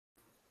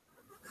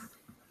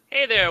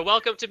Hey there,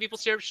 welcome to People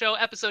Syrup Show,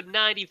 episode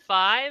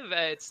 95.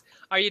 It's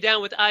Are You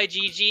Down with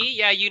IGG?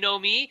 Yeah, you know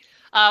me.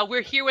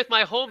 We're here with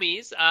my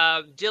homies.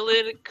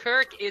 Dylan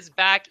Kirk is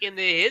back in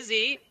the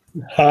hizzy.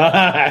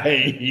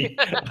 Hi.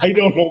 I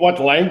don't know what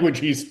language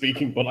he's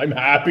speaking, but I'm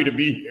happy to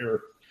be here.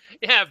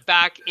 Yeah,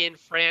 back in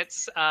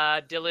France.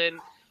 Dylan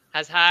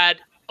has had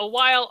a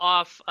while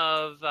off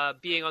of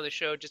being on the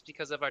show just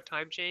because of our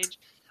time change.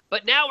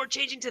 But now we're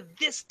changing to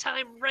this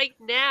time right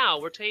now.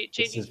 We're This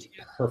changing is to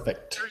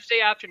perfect. Thursday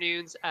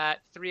afternoons at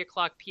 3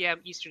 o'clock p.m.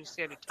 Eastern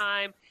Standard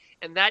Time.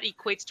 And that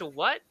equates to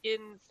what in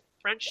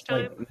French It's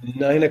like time?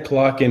 9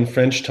 o'clock in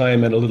French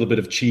time and a little bit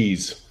of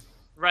cheese.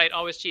 Right,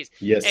 always cheese.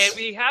 And Yes.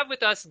 we have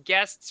with us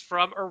guests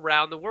from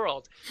around the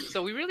world.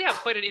 So we really have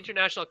quite an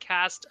international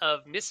cast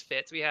of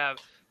misfits. We have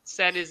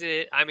Sen is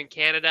in, I'm in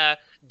Canada.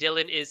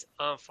 Dylan is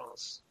en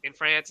France, in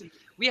France.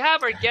 We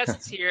have our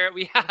guests here.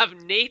 We have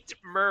Nate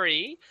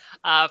Murray,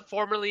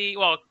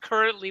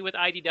 currently with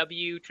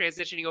IDW,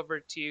 transitioning over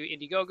to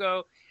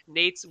Indiegogo.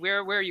 Nate's,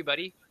 where are you,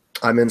 buddy?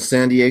 I'm in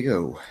San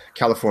Diego,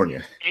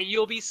 California. And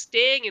you'll be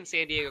staying in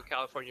San Diego,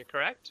 California,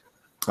 correct?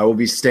 I will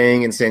be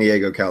staying in San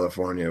Diego,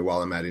 California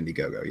while I'm at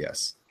Indiegogo,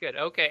 yes. Good.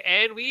 Okay.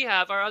 And we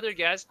have our other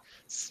guest,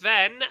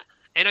 Sven.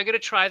 And I'm gonna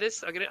try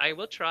this. I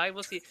will try.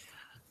 We'll see.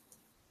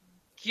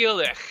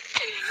 Gillich.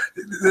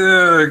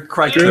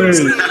 Quite Good.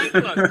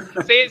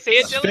 close. Say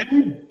it,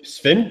 Dylan.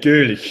 Sven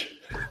Gürlich.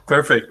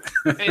 Perfect.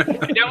 And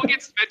now we'll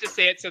get Sven to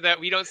say it so that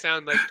we don't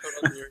sound like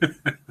total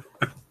weird.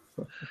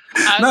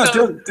 No,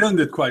 So Dylan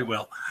did quite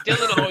well.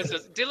 Dylan always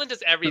does. Dylan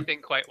does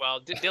everything quite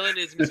well. Dylan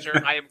is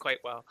Mr. I am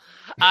quite well.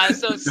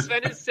 So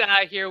Sven is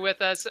here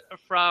with us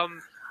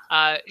from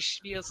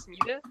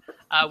Spielschmiede,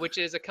 which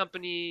is a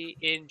company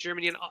in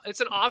Germany, and it's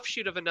an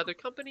offshoot of another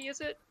company, is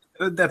it?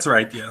 That's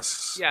right,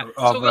 yes. Yeah.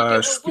 Of,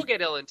 So we'll get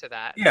into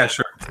that. yeah,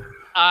 sure.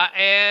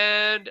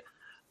 And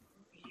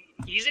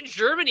he's in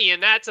Germany,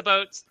 and that's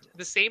about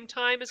the same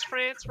time as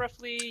France,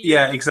 roughly.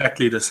 Yeah,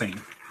 exactly the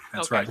same.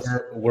 That's Okay.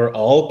 right. We're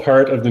all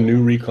part of the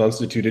new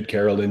reconstituted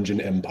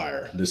Carolingian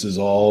Empire. This is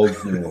all,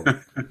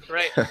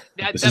 Right.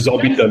 Now, this has all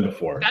been done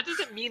before. That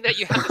doesn't mean that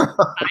you have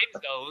the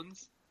time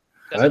zones.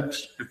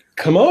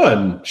 Come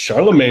on.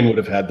 Charlemagne would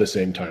have had the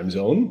same time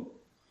zone.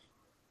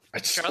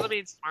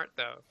 Charlemagne's smart,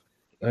 though.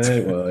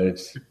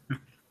 It's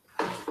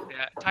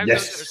Yeah, time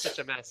Yes. zones are such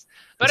a mess,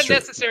 but That's a true.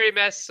 necessary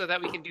mess so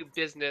that we can do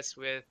business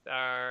with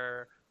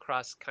our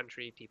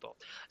cross-country people.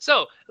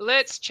 So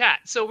let's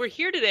chat. So we're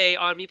here today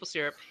on Maple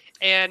Syrup,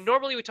 and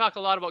normally we talk a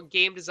lot about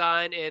game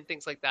design and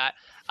things like that.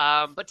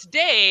 But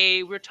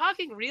today we're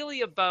talking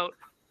really about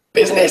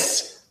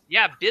business.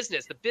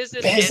 business, the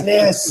business,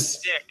 Business.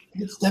 stick.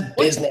 It's the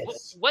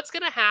business. What's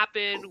going to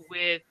happen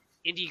with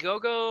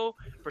Indiegogo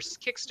versus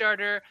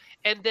Kickstarter,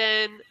 and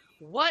then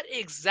what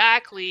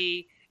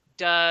exactly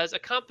does a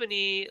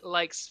company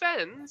like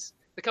Sven's,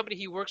 the company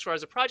he works for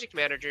as a project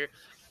manager,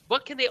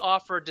 what can they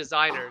offer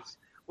designers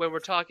when we're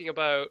talking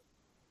about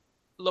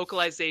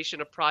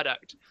localization of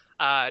product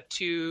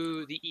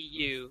to the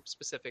EU,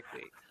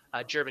 specifically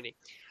Germany?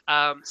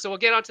 So we'll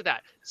get onto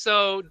that.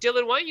 So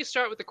Dylan, why don't you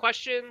start with the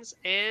questions,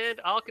 and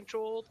I'll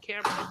control the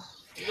camera.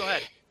 You go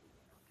ahead.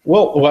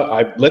 Well,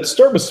 let's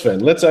start with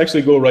Sven. Let's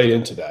actually go right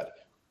into that.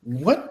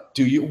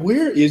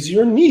 Where is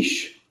your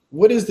niche?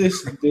 What is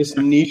this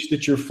niche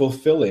that you're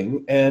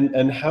fulfilling,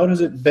 and how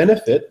does it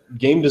benefit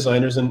game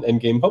designers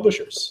and game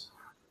publishers?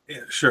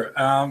 Yeah, sure.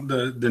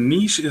 The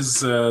niche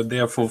is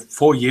there for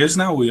 4 years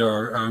now. We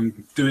are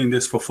doing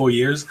this for 4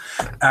 years.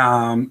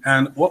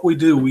 And what we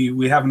do,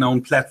 we have an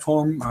own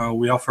platform.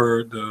 We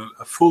offer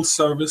a full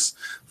service,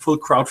 full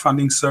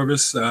crowdfunding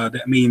service.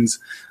 That means,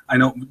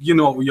 you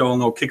all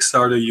know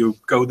Kickstarter. You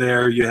go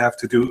there, you have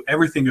to do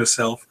everything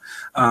yourself.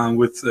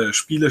 With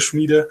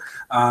Spieleschmiede,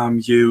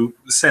 you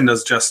send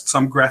us just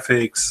some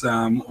graphics.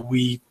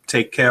 We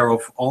take care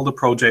of all the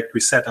project. We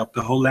set up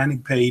the whole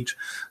landing page.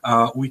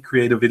 We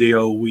create a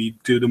video. We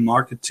do the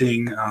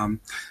marketing.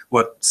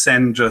 What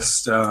Sen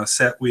just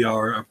said, we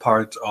are a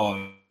part of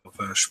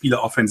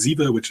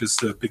Spieleoffensive, which is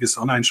the biggest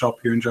online shop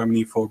here in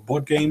Germany for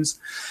board games.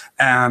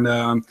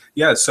 And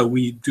so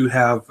we do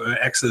have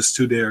access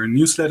to their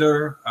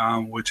newsletter,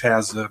 which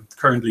has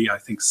currently, I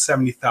think,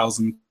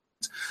 70,000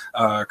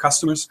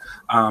 customers.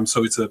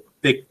 So it's a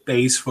big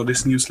base for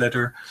this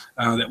newsletter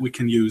that we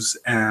can use.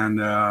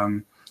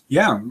 And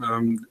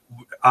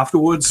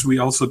afterwards, we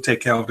also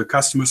take care of the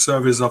customer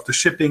service, of the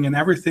shipping and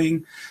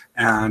everything.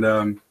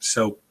 And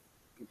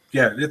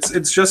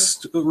it's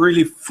just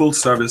really full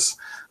service.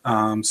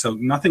 So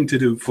nothing to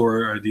do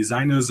for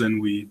designers,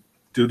 and we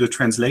do the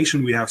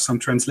translation. We have some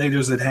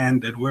translators at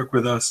hand that work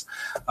with us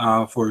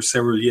for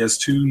several years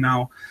too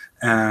now.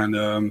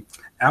 And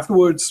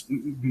afterwards,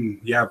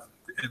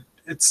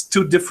 it's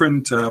two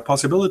different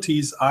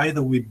possibilities.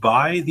 Either we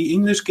buy the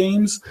English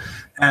games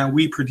and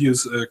we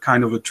produce a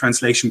kind of a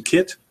translation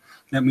kit.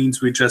 That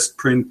means we just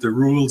print the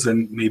rules,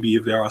 and maybe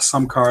if there are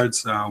some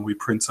cards, we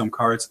print some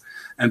cards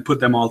and put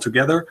them all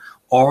together.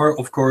 Or,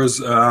 of course,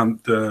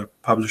 the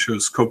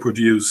publishers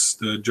co-produce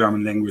the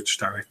German language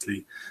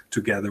directly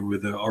together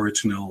with the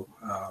original.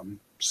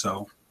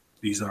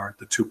 these are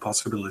the two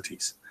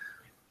possibilities.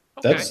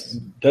 Okay.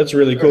 That's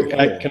really cool.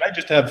 Very cool. Can I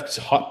just have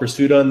hot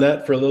pursuit on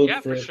that for a little Yeah,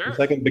 for sure. a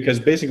second? Because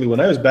basically, when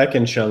I was back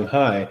in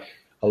Shanghai,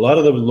 a lot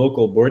of the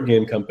local board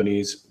game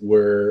companies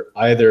were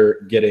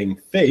either getting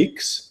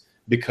fakes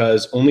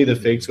because only the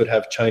fakes would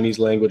have Chinese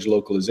language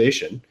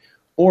localization,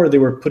 or they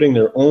were putting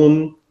their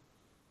own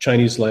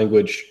Chinese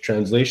language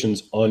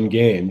translations on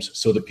games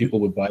so that people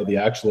would buy the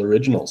actual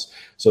originals.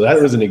 So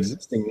that was an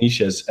existing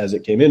niche as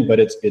it came in, but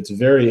it's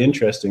very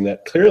interesting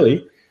that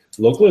clearly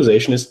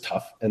localization is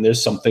tough, and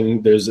there's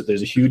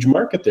a huge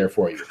market there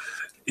for you.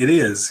 It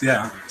is,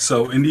 yeah.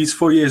 So in these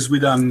 4 years, we've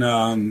done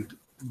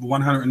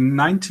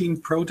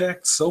 119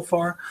 projects so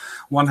far.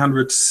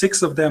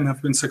 106 of them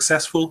have been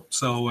successful,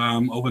 so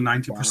over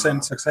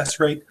 90% success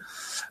rate.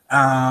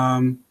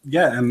 In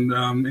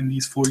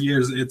these 4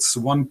 years, it's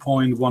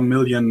 1.1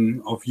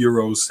 million of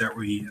euros that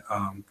we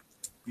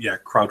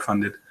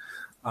crowdfunded.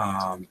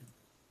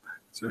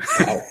 So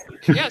Wow.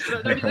 Yeah,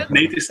 so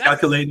Nate is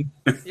calculating.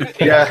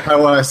 Yeah, I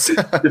was.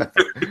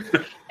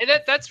 And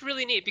that's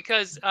really neat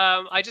because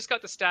I just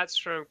got the stats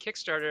from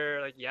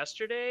Kickstarter like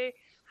yesterday,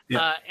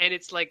 and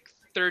it's like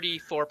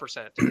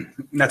 34%.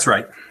 That's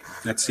right.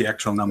 That's the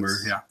actual number.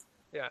 Yeah.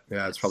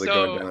 Yeah, it's probably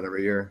So- going down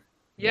every year.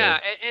 Yeah,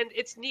 and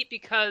it's neat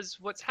because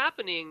what's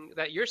happening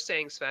that you're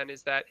saying, Sven,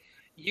 is that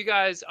you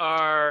guys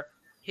are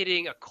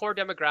hitting a core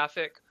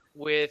demographic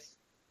with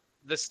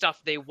the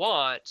stuff they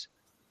want,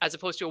 as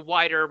opposed to a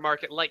wider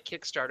market like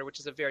Kickstarter, which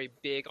is a very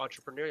big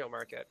entrepreneurial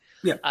market.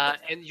 Yeah.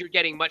 And you're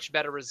getting much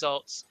better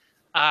results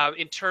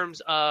in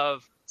terms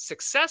of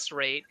success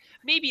rate,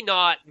 maybe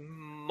not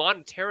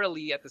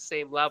monetarily at the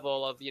same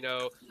level of,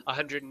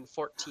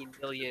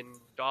 $114 million,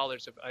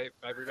 if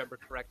I remember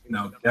correctly.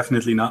 No,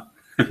 definitely not.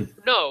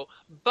 No,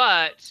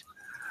 but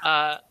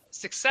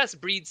success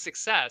breeds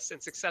success,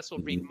 and success will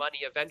breed money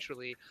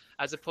eventually,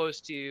 as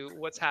opposed to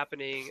what's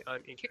happening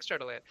in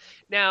Kickstarter land.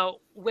 Now,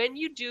 when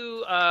you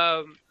do,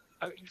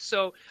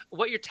 so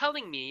what you're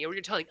telling me, or what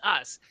you're telling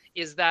us,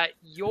 is that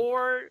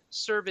your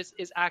service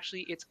is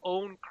actually its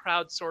own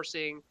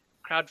crowdfunding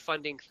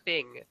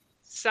thing,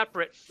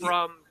 separate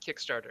from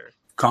Kickstarter.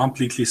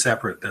 Completely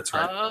separate. That's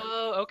right.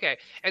 Oh, okay.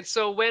 And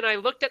so when I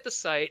looked at the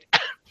site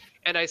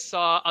and I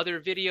saw other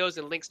videos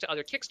and links to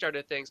other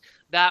Kickstarter things,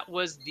 that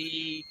was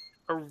the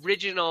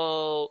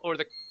original, or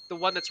the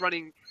one that's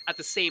running at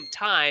the same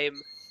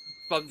time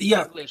from the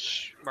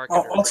English market.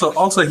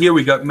 Also here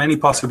we got many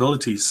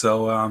possibilities.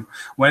 So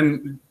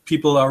when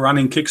people are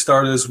running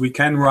Kickstarters, we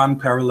can run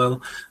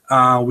parallel.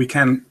 We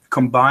can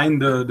combine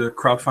the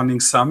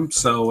crowdfunding sum.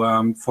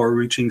 So for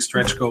reaching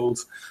stretch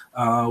goals,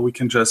 we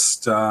can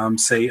just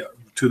say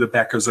to the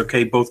backers,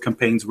 okay, both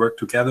campaigns work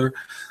together.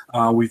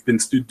 We've been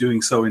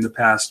doing so in the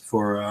past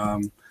for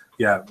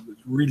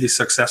really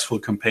successful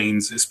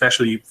campaigns,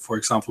 especially, for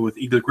example, with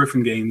Eagle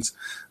Gryphon Games,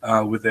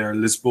 with their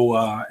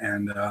Lisboa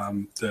and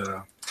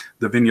the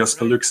Vinhos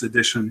Deluxe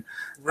Edition.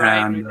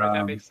 Right, And,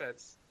 that makes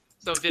sense.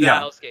 So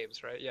Vidal's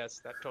games, right?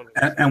 Yes, that totally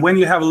makes sense. And when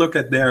you have a look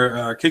at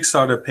their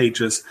Kickstarter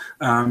pages,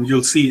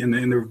 you'll see in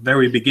the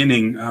very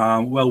beginning,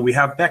 we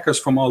have backers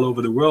from all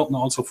over the world and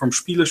also from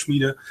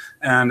Spieleschmiede.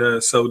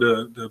 And so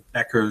the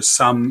backers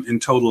sum in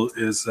total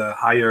is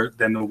higher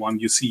than the one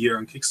you see here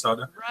on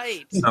Kickstarter.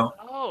 Right. So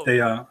they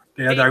are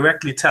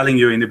directly telling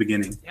you in the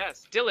beginning.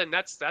 Yes, Dylan,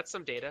 that's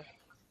some data.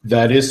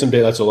 That is some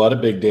data. That's a lot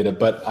of big data.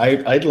 But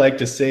I'd like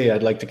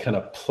to kind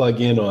of plug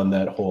in on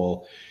that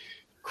whole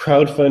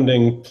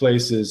crowdfunding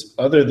places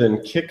other than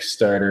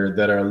Kickstarter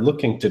that are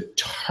looking to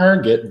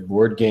target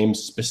board games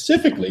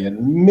specifically,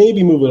 and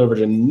maybe move it over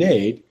to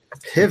Nate.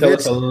 Tell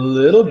us a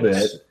little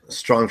bit.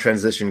 Strong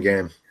transition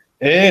game.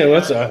 Hey,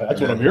 that's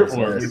what I'm here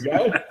for, big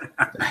guy.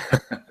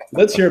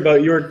 Let's hear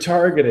about your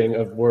targeting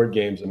of board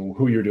games and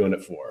who you're doing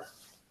it for.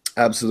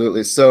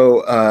 Absolutely.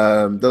 So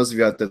those of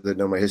you out there that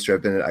know my history,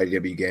 I've been at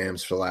IDW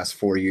Games for the last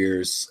 4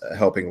 years,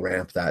 helping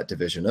ramp that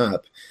division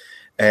up.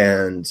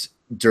 And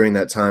during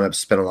that time, I've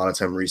spent a lot of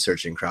time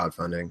researching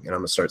crowdfunding. And I'm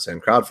going to start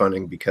saying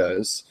crowdfunding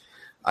because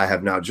I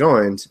have now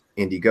joined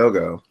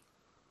Indiegogo.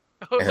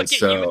 Oh, and look at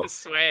so, you with the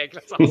swag.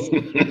 That's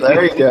awesome.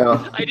 There you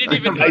go. I didn't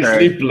even know.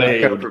 Nicely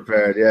played. I'm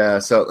prepared, yeah.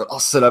 So I'll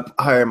sit up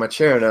higher in my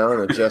chair now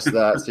and adjust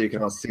that so you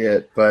can all see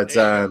it. But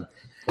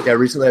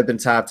recently I've been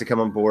tapped to come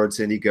on board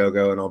to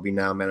Indiegogo, and I'll be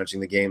now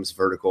managing the games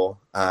vertical.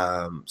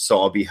 So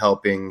I'll be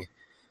helping,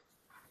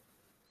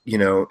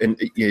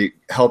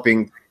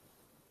 helping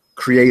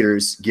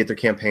creators get their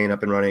campaign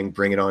up and running,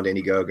 bring it on to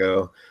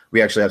Indiegogo.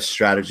 We actually have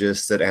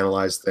strategists that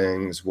analyze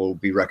things. We'll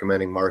be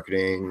recommending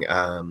marketing.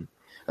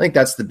 I think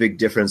that's the big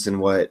difference in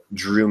what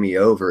drew me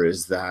over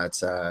is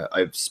that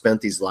I've spent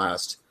these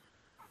last,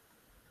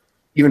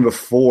 even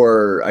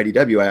before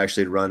IDW, I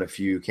actually had run a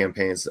few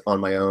campaigns on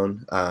my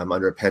own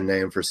under a pen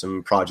name for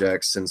some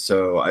projects. And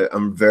so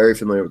I'm very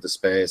familiar with the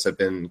space. I've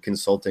been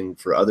consulting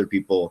for other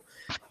people,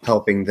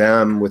 helping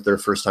them with their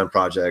first-time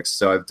projects.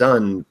 So I've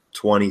done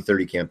 20,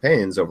 30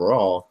 campaigns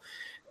overall.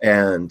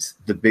 And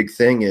the big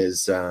thing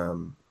is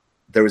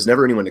there was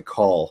never anyone to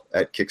call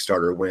at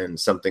Kickstarter when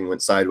something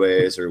went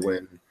sideways or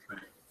when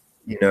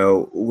you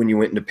know, when you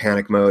went into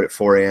panic mode at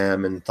 4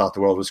 a.m. and thought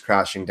the world was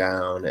crashing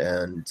down,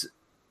 and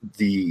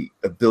the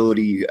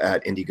ability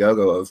at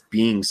Indiegogo of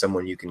being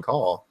someone you can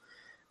call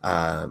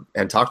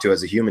and talk to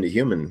as a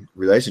human-to-human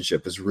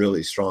relationship is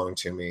really strong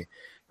to me.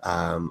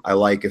 I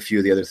like a few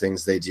of the other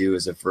things they do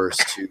as averse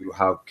to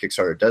how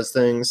Kickstarter does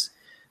things.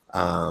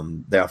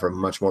 They offer a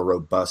much more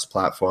robust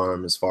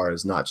platform as far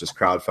as not just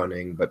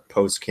crowdfunding, but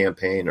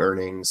post-campaign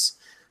earnings,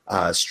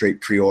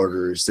 straight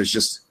pre-orders. There's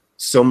just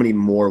so many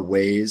more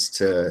ways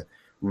to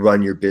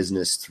run your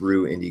business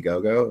through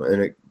Indiegogo,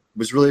 and it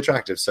was really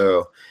attractive.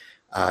 So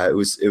it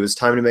was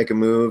time to make a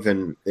move,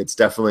 and it's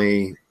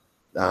definitely,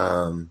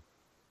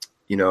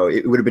 you know,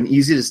 it would have been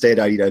easy to stay at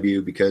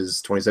IDW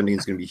because 2017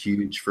 is going to be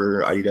huge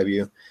for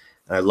IDW.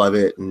 And I love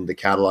it, and the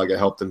catalog I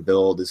helped them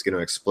build is going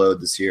to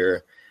explode this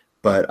year.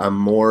 But I'm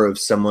more of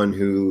someone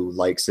who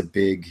likes a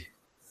big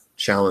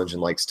challenge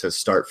and likes to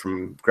start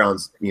from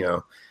grounds, you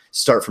know,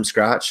 start from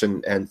scratch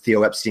and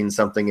Theo Epstein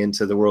something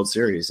into the World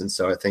Series. And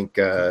so I think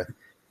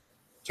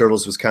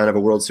Turtles was kind of a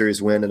World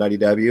Series win at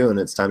IDW, and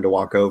it's time to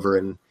walk over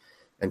and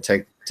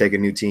take a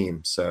new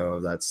team.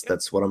 So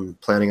that's what I'm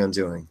planning on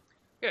doing.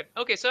 Good.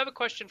 Okay, so I have a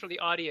question from the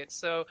audience.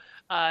 So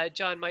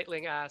John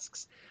Meitling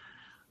asks,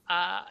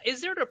 is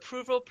there an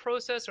approval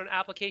process or an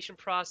application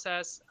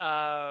process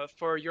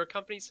for your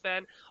company,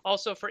 Sven?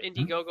 Also for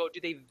Indiegogo, do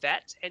they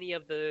vet any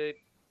of the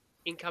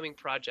incoming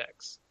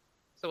projects?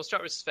 So we'll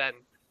start with Sven.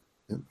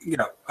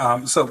 Yeah.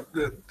 So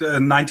the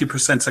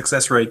 90%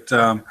 success rate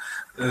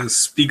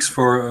speaks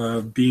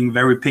for being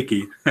very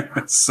picky.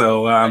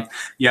 So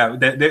yeah,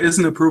 there is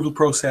an approval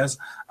process.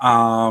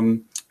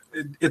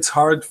 It's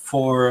hard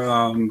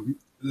for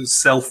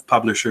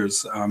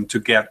self-publishers to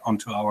get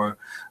onto our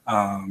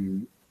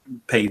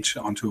page,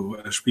 onto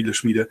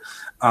Spieleschmiede,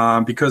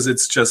 because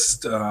it's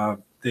just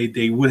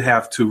they would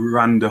have to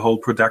run the whole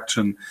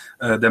production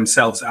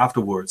themselves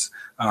afterwards.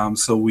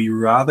 So we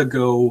rather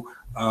go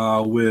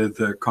with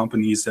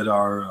companies that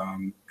are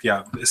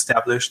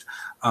established,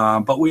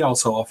 but we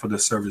also offer the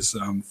service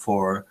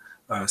for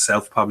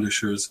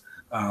self-publishers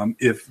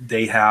if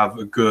they have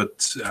a good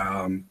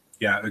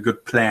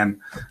plan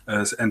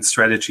and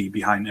strategy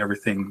behind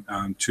everything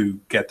to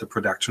get the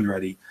production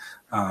ready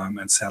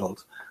and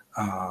settled.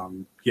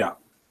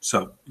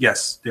 So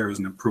yes, there is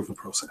an approval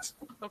process.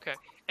 Okay,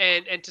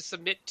 and to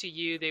submit to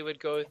you, they would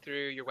go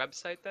through your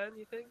website then,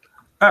 you think?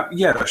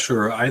 Yeah,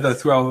 sure. Either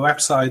through our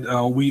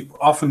website, we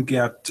often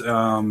get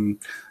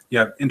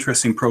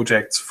interesting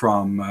projects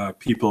from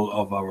people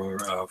of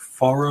our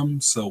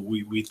forum. So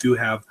we do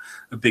have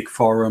a big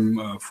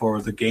forum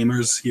for the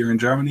gamers here in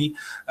Germany.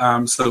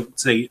 So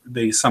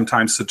they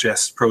sometimes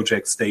suggest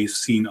projects they've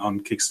seen on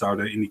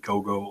Kickstarter,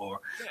 Indiegogo, or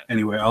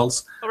anywhere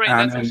else. Oh, right.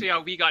 That's actually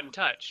how we got in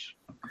touch.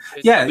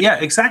 Yeah,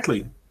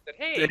 exactly. Said,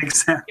 hey,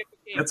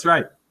 that's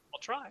right. I'll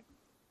try.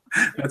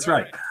 That's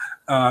right.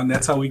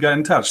 That's how we got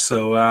in touch.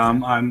 So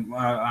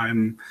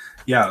I'm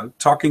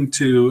talking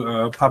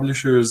to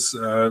publishers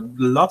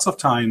lots of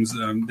times.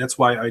 That's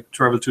why I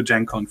travel to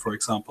Gen Con, for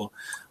example,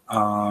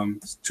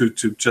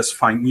 to just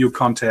find new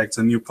contacts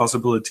and new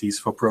possibilities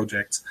for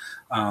projects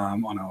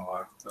on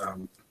our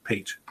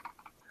page.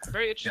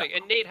 Very interesting. Yeah.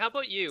 And Nate, how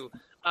about you?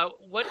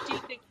 What do you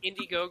think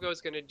Indiegogo is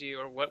going to do,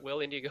 or what will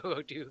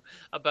Indiegogo do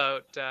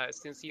about,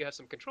 since you have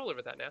some control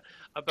over that now,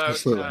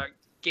 about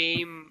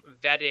game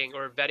vetting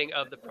or vetting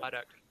of the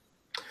product?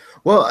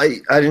 Well,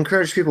 I'd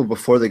encourage people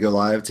before they go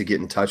live to get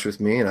in touch with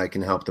me, and I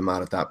can help them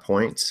out at that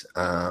point.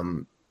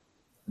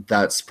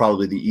 That's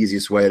probably the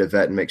easiest way to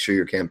vet and make sure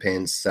your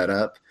campaign's set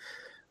up.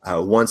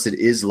 Once it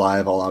is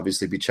live, I'll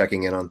obviously be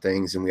checking in on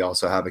things, and we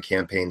also have a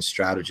campaign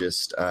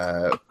strategist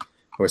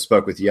who I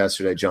spoke with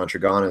yesterday, John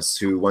Trigonis,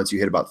 who once you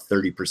hit about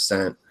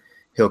 30%,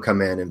 he'll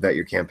come in and vet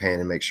your campaign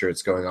and make sure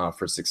it's going off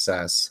for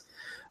success.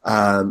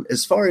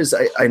 As far as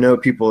I know,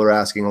 people are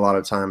asking a lot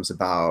of times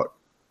about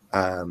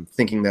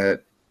thinking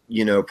that,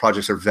 you know,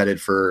 projects are vetted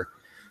for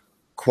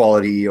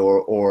quality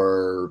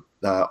or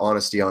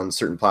honesty on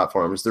certain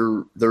platforms.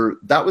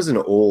 That was an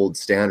old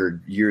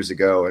standard years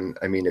ago. And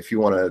I mean, if you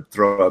want to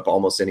throw up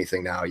almost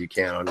anything now, you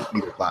can on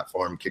either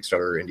platform,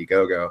 Kickstarter or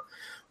Indiegogo.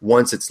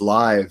 Once it's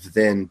live,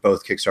 then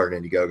both Kickstarter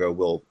and Indiegogo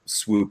will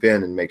swoop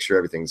in and make sure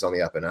everything's on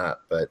the up and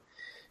up. But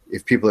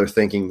if people are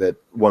thinking that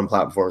one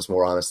platform is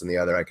more honest than the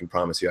other, I can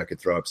promise you I could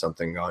throw up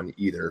something on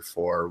either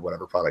for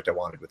whatever product I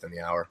wanted within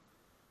the hour.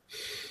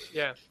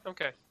 Yeah.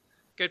 Okay.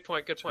 Good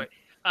point.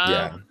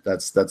 Yeah,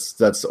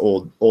 that's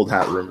old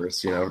hat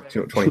rumors,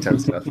 2010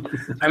 stuff.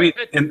 I mean,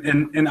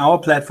 in our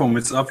platform,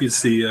 it's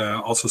obviously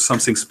also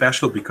something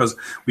special because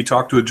we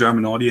talk to a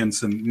German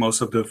audience, and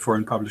most of the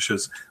foreign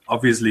publishers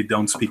obviously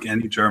don't speak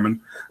any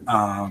German.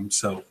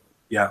 So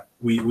yeah,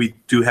 we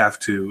do have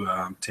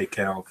to take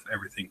care of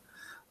everything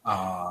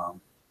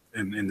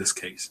in this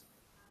case.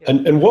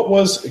 And what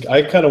was,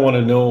 I kind of want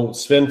to know,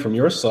 Sven, from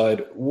your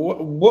side,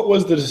 what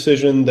was the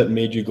decision that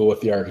made you go with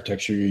the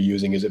architecture you're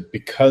using? Is it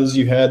because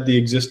you had the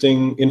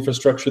existing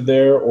infrastructure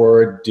there,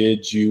 or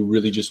did you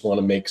really just want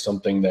to make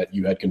something that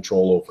you had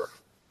control over?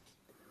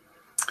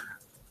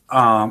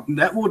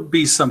 That would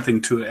be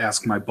something to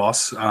ask my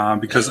boss,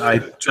 because I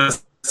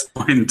just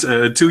point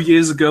 2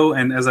 years ago,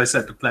 and as I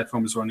said, the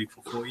platform is running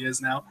for 4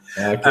 years now.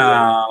 Okay.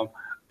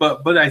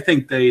 But I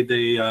think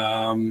they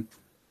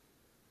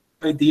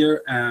idea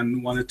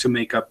and wanted to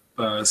make up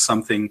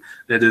something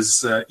that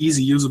is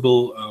easy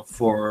usable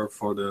for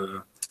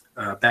the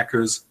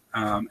backers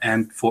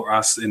and for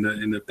us in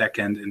the back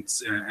end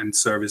and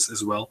service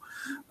as well.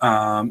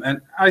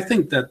 And I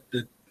think that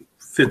it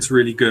fits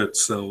really good.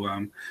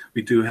 So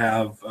we do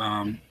have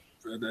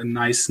a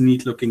nice,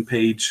 neat looking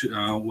page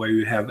where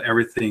you have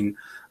everything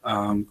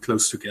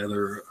close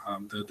together,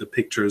 the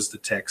pictures, the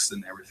text,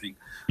 and everything.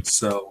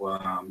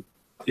 So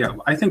yeah,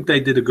 I think they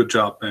did a good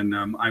job, and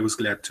I was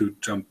glad to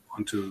jump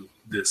onto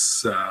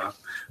this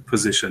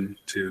position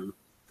to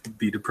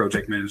be the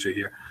project manager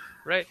here.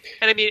 Right.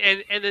 And I mean,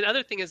 and the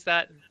other thing is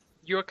that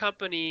your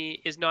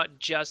company is not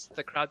just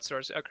the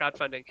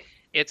crowdfunding.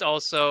 It's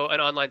also an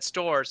online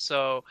store.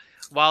 So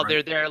while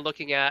they're there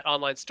looking at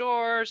online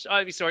stores,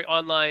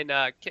 online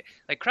like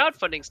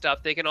crowdfunding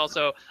stuff, they can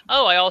also,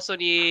 I also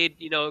need,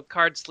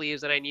 card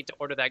sleeves and I need to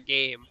order that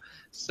game.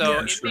 So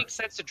it makes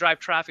sense to drive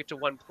traffic to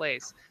one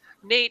place.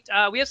 Nate,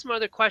 we have some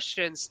other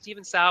questions.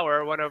 Steven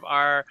Sauer, one of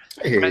our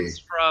friends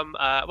from,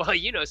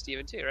 you know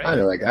Steven too, right? I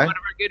know that guy. One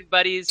of our good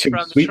buddies Too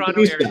from the sweet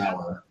Toronto to be area.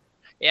 sour.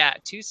 Yeah,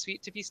 too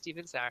sweet to be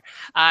Steven Sauer.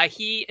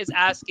 He is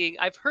asking,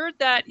 I've heard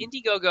that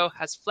Indiegogo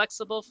has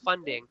flexible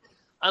funding,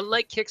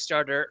 unlike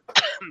Kickstarter,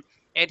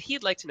 and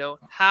he'd like to know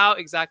how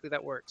exactly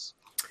that works.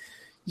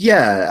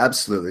 Yeah,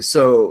 absolutely.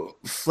 So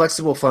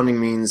flexible funding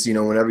means,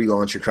 whenever you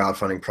launch your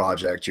crowdfunding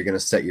project, you're going to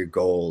set your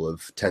goal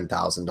of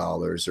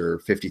 $10,000 or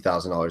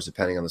 $50,000,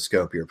 depending on the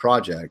scope of your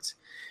project.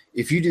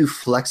 If you do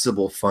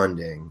flexible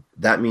funding,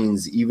 that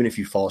means even if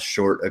you fall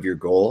short of your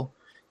goal,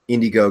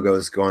 Indiegogo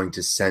is going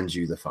to send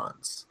you the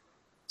funds.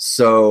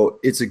 So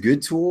it's a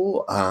good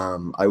tool.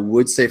 I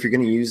would say if you're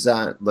going to use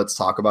that, let's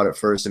talk about it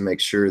first and make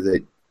sure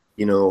that,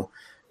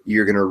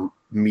 you're going to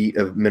meet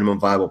a minimum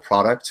viable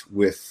product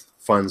with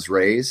funds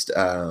raised.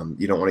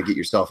 You don't want to get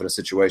yourself in a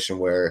situation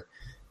where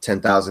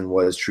 10,000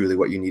 was truly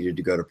what you needed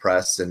to go to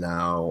press, and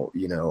now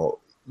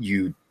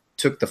you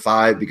took the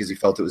 5 because you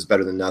felt it was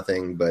better than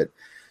nothing. But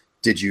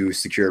did you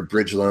secure a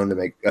bridge loan to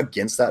make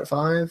against that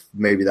 5?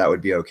 Maybe that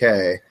would be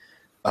okay.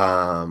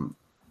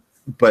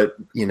 But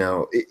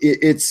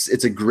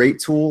it's a great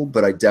tool.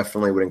 But I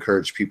definitely would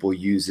encourage people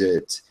use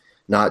it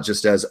not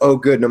just as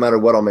good, no matter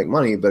what I'll make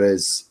money, but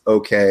as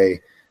okay.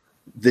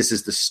 This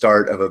is the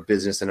start of a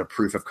business and a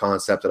proof of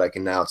concept that I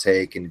can now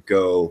take and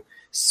go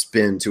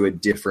spin to a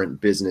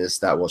different business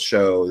that will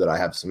show that I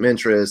have some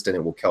interest, and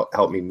it will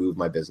help me move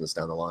my business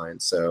down the line.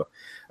 So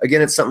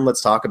again, it's something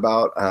let's talk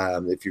about.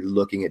 If you're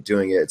looking at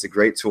doing it, it's a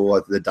great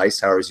tool. The Dice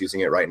Tower is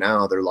using it right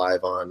now. They're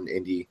live on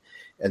Indie,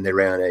 and they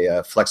ran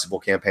a flexible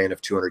campaign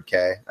of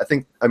 $200K.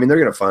 They're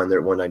going to fund. They're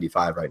at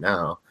 195 right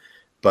now,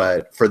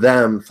 but for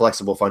them,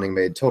 flexible funding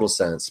made total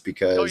sense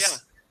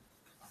because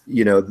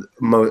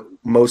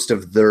most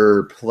of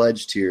their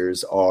pledge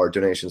tiers are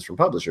donations from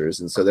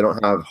publishers, and so they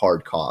don't have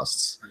hard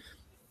costs.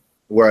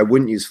 Where I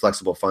wouldn't use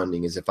flexible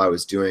funding is if I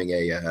was doing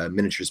a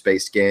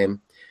miniatures-based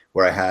game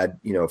where I had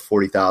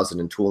 40,000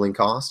 in tooling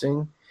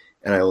costing,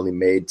 and I only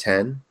made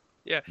 10.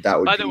 Yeah. That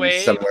would be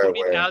somewhere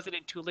 40,000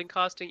 in tooling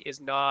costing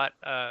is not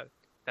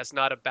that's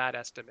not a bad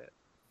estimate.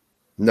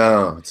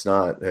 No, it's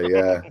not.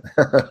 Yeah.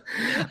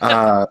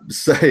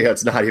 So yeah,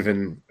 it's not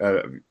even.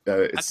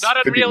 It's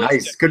not unrealistic. Could be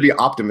nice. Could be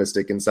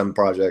optimistic in some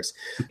projects.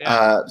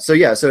 Yeah.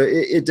 So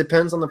it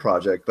depends on the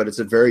project, but it's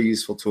a very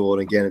useful tool.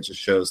 And again, it just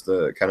shows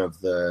the kind of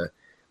the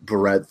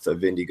breadth of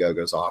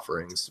Indiegogo's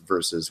offerings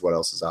versus what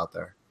else is out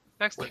there.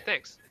 Excellent.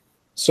 Thanks.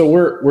 So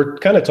we're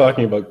kind of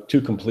talking about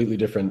two completely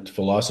different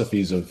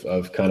philosophies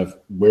of kind of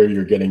where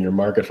you're getting your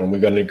market from.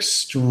 We've got an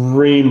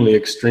extremely,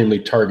 extremely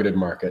targeted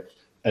market,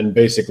 and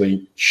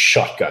basically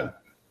shotgun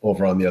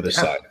over on the other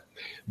side.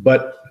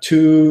 But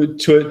to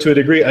a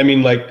degree,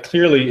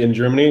 clearly in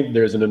Germany,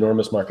 there's an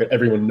enormous market.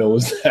 Everyone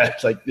knows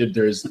that,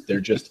 there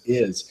just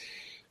is.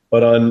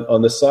 But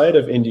on the side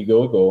of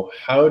Indiegogo,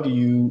 how do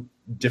you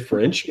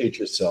differentiate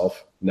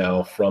yourself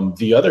now from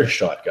the other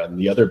shotgun,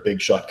 the other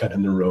big shotgun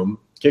in the room,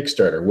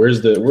 Kickstarter?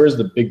 Where's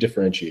the big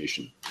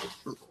differentiation?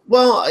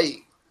 Well,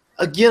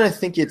 I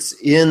think it's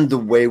in the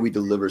way we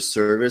deliver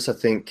service. I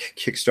think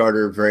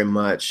Kickstarter very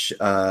much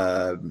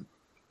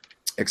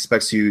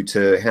expects you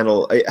to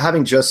handle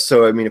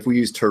if we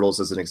use turtles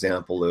as an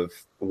example of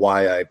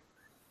why I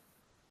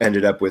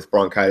ended up with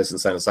bronchitis and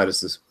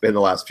sinusitis in the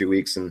last few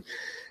weeks and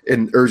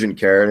in urgent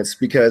care. And it's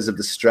because of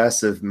the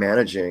stress of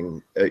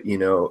managing,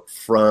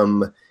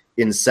 from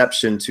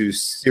inception to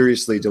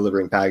seriously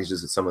delivering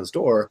packages at someone's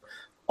door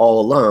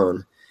all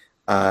alone.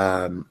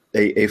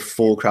 A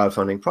full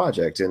crowdfunding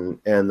project. And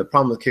the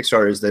problem with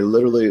Kickstarter is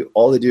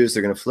all they do is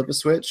they're going to flip a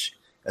switch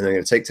and they're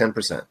going to take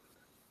 10%.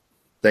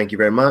 Thank you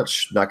very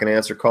much. Not going to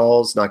answer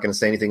calls, not going to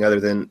say anything other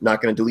than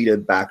not going to delete a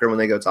backer when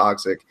they go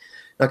toxic,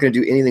 not going to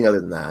do anything other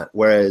than that.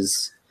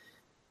 Whereas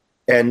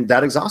And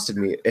that exhausted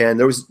me. And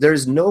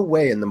there's no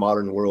way in the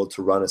modern world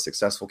to run a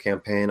successful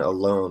campaign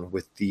alone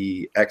with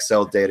the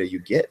Excel data you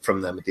get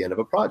from them at the end of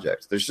a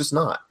project. There's just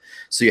not.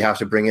 So you have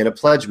to bring in a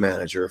pledge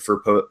manager for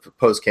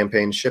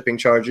post-campaign shipping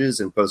charges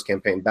and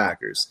post-campaign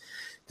backers.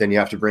 Then you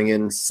have to bring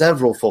in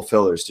several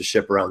fulfillers to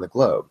ship around the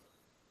globe.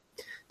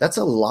 That's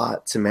a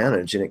lot to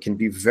manage, and it can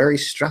be very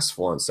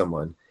stressful on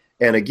someone.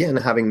 And again,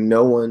 having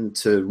no one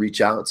to reach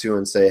out to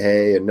and say,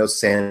 hey, and no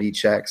sanity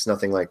checks,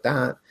 nothing like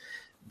that,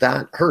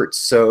 that hurts.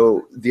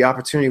 So the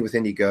opportunity with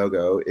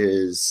Indiegogo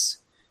is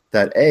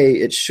that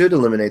it should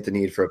eliminate the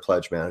need for a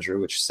pledge manager,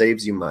 which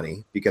saves you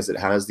money because it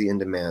has the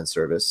in-demand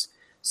service.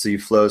 So you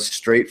flow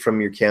straight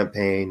from your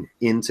campaign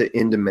into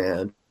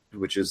in-demand,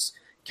 which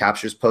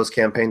captures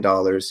post-campaign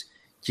dollars,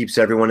 keeps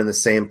everyone in the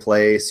same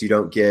place. You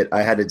don't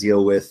I had to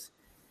deal with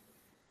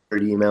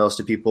emails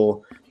to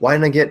people. Why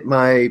didn't I get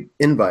my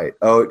invite?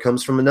 Oh, it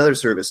comes from another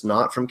service,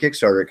 not from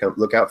Kickstarter.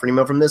 Look out for an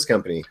email from this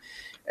company.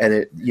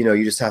 And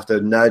you just have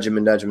to nudge them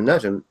and nudge them and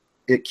nudge them.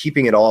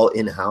 Keeping it all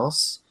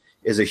in-house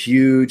is a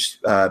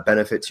huge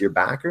benefit to your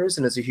backers,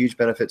 and it's a huge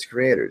benefit to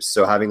creators.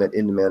 So having that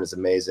in-demand is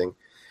amazing.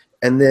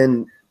 And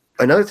then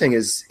another thing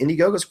is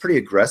Indiegogo is pretty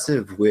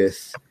aggressive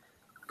with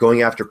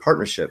going after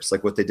partnerships,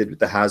 like what they did with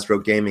the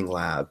Hasbro Gaming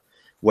Lab,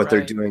 what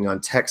they're doing on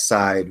tech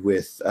side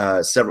with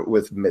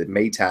with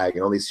Maytag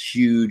and all these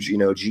huge,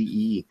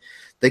 GE.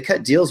 They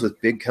cut deals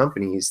with big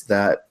companies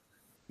that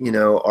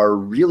are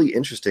really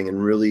interesting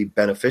and really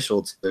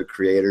beneficial to the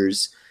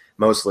creators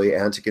mostly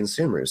and to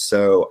consumers.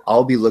 So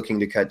I'll be looking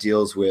to cut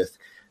deals with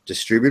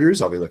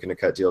distributors. I'll be looking to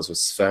cut deals with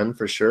Sven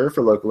for sure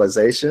for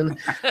localization.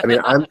 I mean,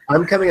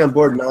 I'm coming on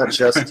board not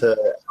just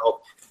to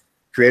help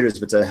creators,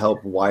 but to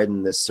help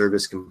widen this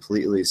service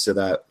completely so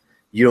that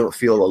you don't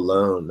feel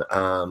alone.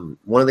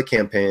 One of the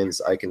campaigns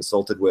I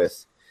consulted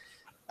with,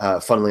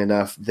 funnily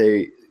enough,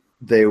 they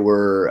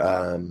were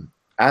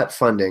at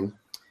funding,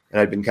 and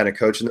I'd been kind of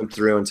coaching them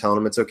through and telling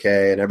them it's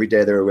okay. And every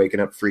day they were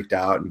waking up freaked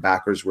out, and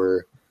backers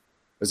it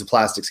was a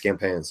plastics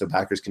campaign, so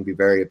backers can be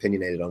very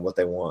opinionated on what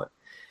they want.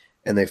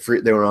 And they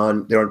were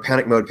in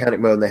panic mode,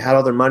 and they had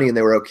all their money and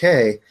they were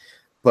okay,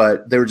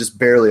 but they were just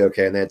barely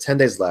okay. And they had 10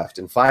 days left.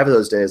 And 5 of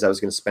those days I was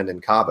going to spend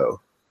in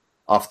Cabo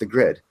off the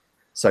grid.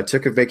 So I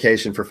took a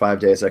vacation for 5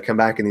 days. I come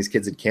back and these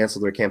kids had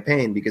canceled their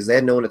campaign because they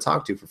had no one to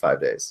talk to for 5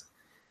 days.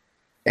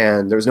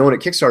 And there was no one at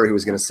Kickstarter who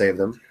was going to save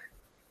them.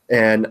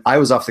 And I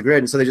was off the grid,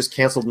 and so they just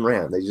canceled and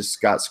ran. They just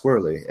got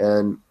squirrely.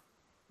 And,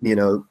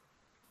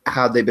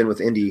 had they been with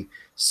Indie,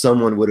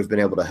 someone would have been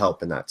able to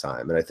help in that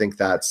time. And I think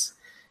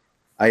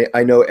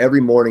I know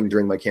every morning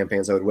during my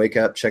campaigns, I would wake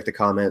up, check the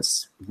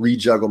comments,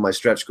 rejuggle my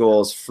stretch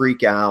goals,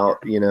 freak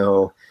out,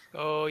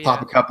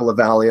 pop a couple of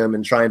Valium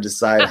and try and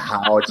decide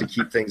how to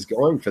keep things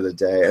going for the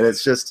day. And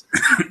it's just,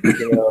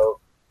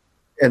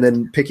 and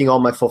then picking all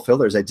my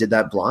fulfillers. I did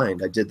that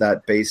blind. I did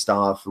that based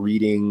off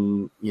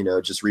reading,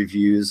 just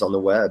reviews on the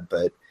web,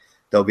 but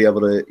they'll be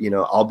able to,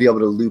 I'll be able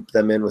to loop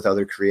them in with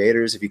other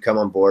creators. If you come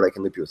on board, I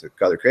can loop you with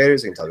other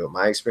creators. I can tell you about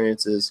my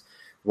experiences,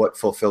 what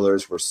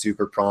fulfillers were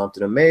super prompt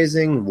and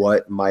amazing,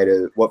 what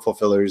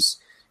fulfillers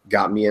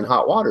got me in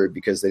hot water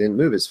because they didn't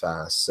move as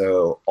fast.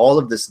 So all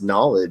of this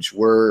knowledge,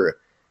 we're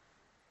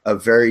a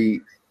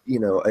very,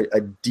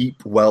 a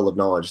deep well of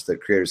knowledge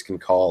that creators can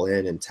call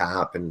in and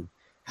tap and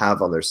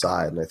have on their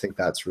side. And I think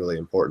that's really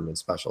important and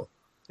special.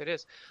 It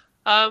is.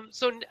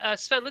 So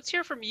Sven, let's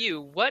hear from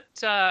you. What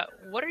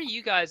are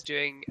you guys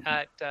doing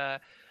at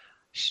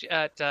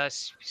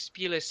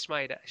Spiele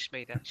Schmiede?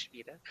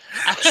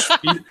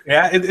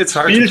 Yeah, it's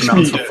hard to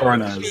pronounce for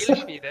foreigners.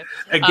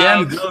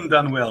 Again, Dylan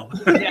done well.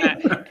 Yeah,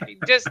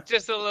 just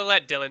to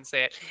let Dylan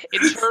say it.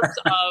 In terms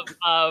of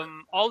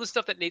all the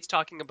stuff that Nate's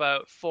talking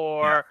about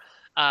for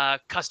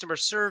customer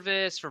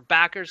service, for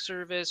backer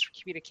service, for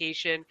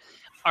communication,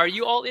 are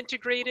you all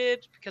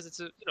integrated? Because it's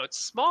it's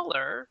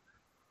smaller,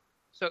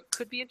 so it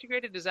could be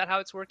integrated. Is that how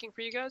it's working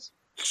for you guys?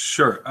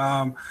 Sure.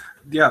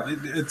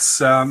 It's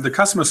the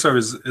customer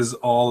service is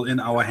all in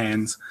our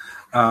hands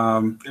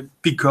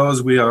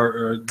because we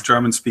are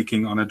German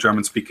speaking on a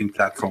German speaking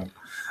platform.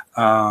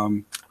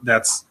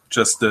 That's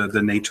just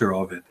the nature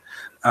of it.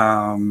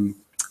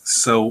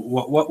 So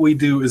what we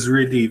do is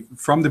really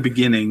from the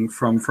beginning,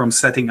 from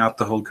setting up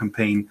the whole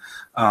campaign,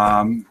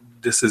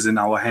 this is in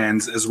our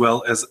hands, as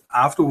well as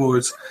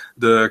afterwards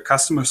the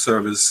customer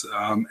service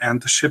and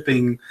the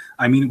shipping.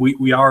 I mean,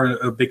 we are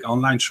a big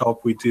online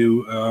shop. We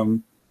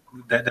do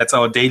that's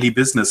our daily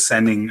business,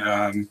 sending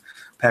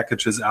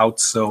packages out.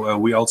 So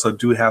we also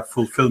do have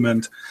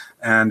fulfillment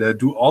and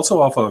do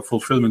also offer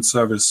fulfillment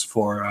service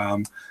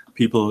for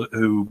people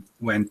who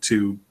went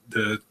to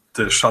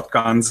the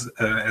shotguns,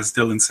 as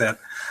Dylan said.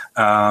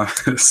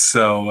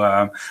 So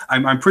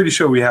I'm pretty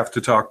sure we have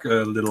to talk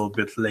a little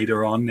bit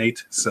later on,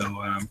 Nate. So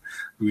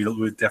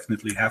we'll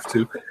definitely have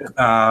to.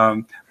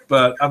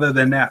 But other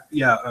than that,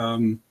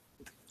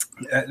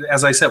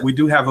 as I said, we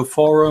do have a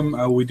forum.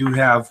 We do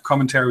have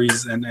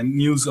commentaries and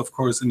news, of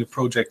course, in the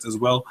project as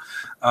well,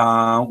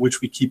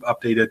 which we keep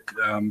updated.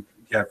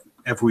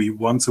 every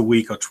once a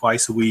week or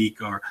twice a week,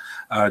 or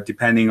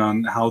depending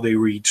on how they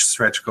reach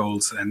stretch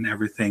goals and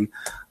everything.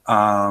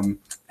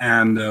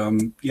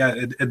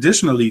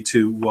 Additionally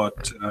to what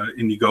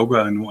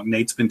Indiegogo and what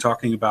Nate's been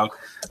talking about,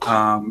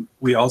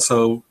 we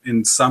also,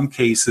 in some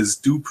cases,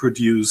 do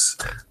produce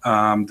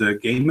the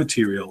game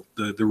material,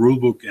 the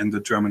rulebook and the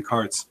German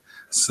cards.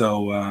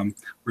 So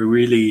we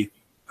really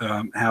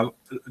have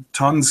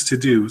tons to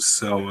do.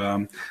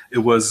 So it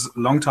was a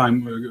long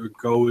time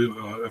ago,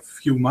 a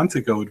few months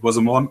ago, it was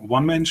a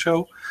one-man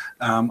show.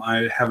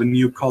 I have a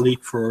new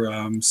colleague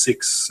for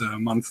 6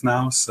 months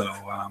now, so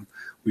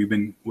we've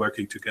been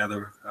working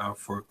together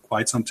for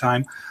quite some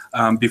time.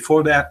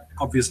 Before that,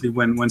 obviously,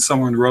 when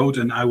someone wrote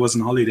and I was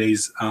on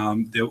holidays,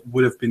 there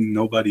would have been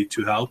nobody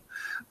to help.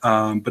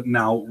 But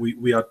now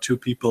we are 2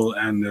 people,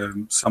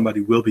 and somebody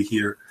will be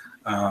here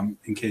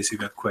in case you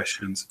got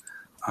questions.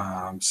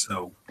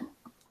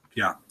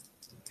 Yeah.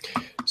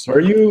 So are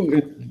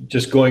you,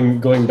 just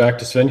going back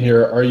to Sven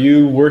here, are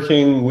you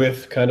working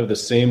with kind of the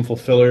same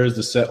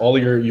fulfillers,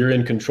 you're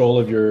in control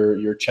of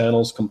your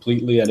channels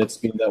completely, and it's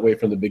been that way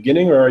from the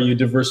beginning, or are you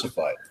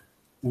diversified?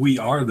 We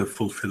are the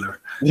fulfiller.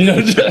 You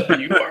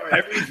are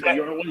everything.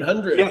 You're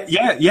 100.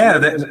 Yeah.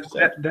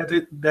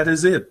 That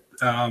is it.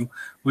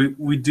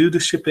 We do the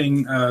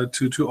shipping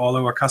to all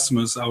of our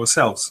customers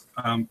ourselves,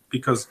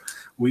 because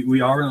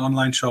we are an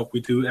online shop. We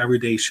do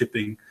everyday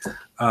shipping,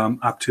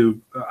 up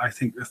to I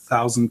think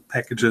 1,000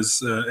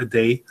 packages a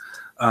day.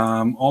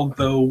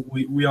 Although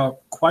we are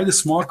quite a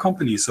small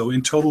company, so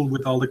in total,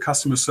 with all the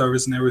customer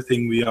service and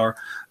everything, we are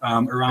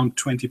around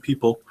 20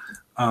 people.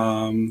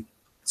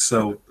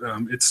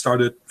 It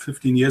started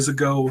 15 years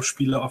ago,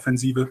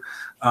 Spieleoffensive,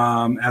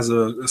 as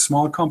a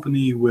small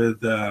company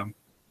with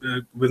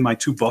my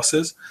 2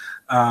 bosses,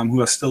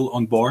 who are still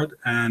on board,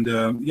 and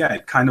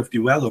it kind of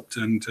developed.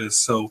 And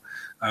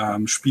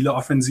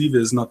Spieleoffensive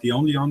is not the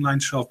only online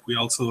shop. We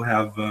also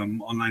have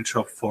online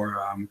shop for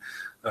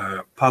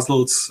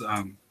puzzles,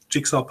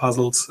 jigsaw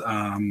puzzles,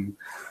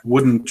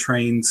 wooden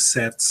train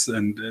sets,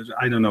 and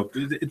I don't know.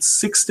 It's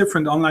 6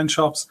 different online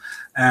shops,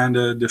 and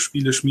the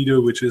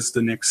Spieleschmiede, which is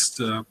the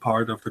next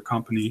part of the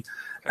company,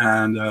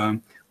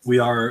 and we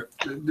are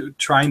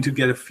trying to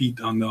get a feet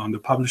on the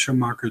publisher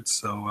market.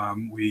 So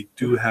we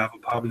do have a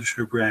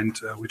publisher brand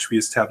which we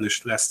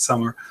established last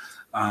summer.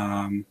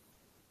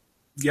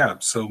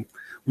 So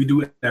we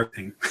do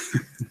everything.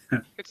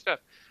 Good stuff.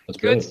 That's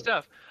Good brilliant.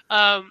 stuff.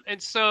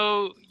 And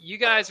so you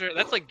guys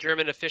that's like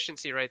German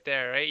efficiency right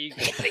there, right? You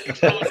take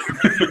control of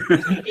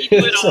everything. You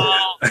do it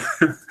all.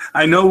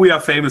 I know we are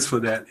famous for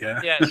that, yeah.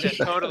 Yes,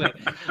 totally.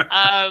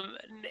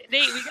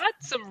 Nate, we got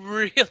some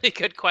really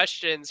good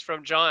questions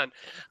from John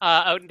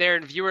out there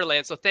in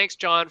Viewerland. So thanks,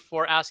 John,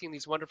 for asking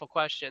these wonderful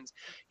questions.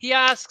 He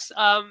asks,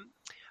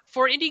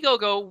 for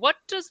Indiegogo, what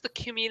does the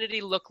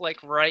community look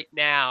like right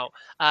now?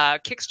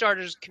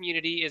 Kickstarter's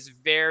community is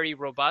very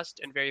robust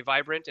and very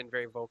vibrant and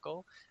very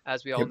vocal,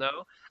 as we all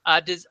know.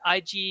 Does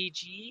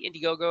IGG,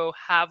 Indiegogo,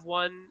 have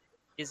one?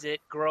 Is it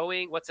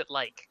growing? What's it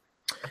like?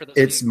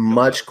 It's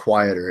much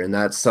quieter, and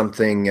that's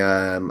something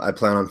I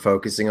plan on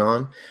focusing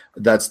on.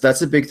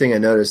 That's a big thing I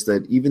noticed,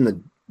 that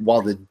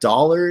while the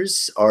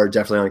dollars are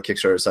definitely on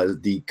Kickstarter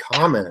side, the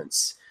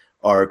comments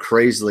are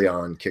crazily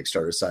on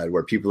Kickstarter side,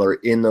 where people are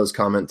in those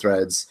comment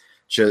threads,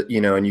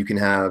 and you can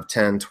have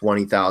 10,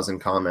 20,000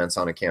 comments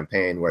on a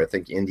campaign, where I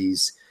think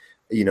indies,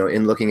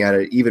 in looking at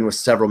it, even with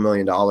several $1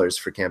 million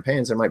for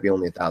campaigns, there might be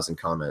only 1,000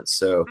 comments.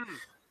 So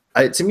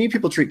to me,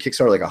 people treat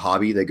Kickstarter like a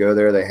hobby. They go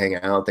there, they hang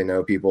out, they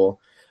know people.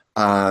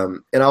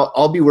 And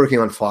I'll be working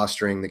on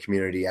fostering the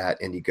community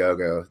at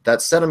Indiegogo.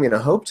 That said, I'm going to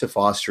hope to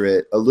foster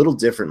it a little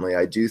differently.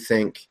 I do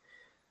think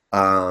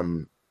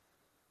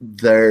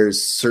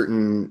there's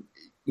certain,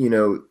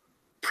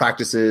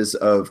 practices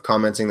of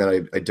commenting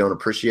that I don't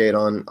appreciate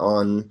on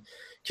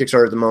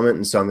Kickstarter at the moment.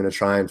 And so I'm going to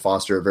try and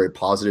foster a very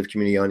positive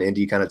community on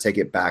Indie, kind of take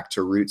it back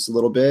to roots a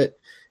little bit,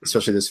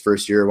 especially this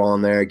first year while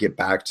I'm there, get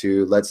back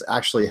to let's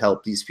actually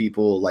help these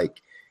people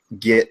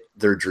get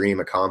their dream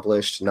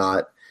accomplished,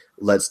 not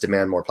let's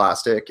demand more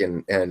plastic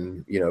and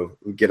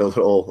get a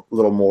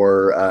little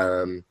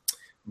more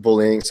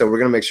bullying. So we're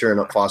going to make sure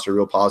and foster a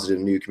real positive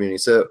new community.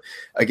 So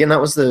again, that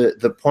was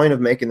the point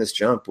of making this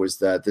jump, was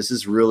that this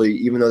is really,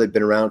 even though they've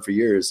been around for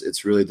years,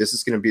 this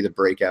is going to be the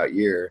breakout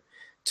year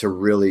to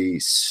really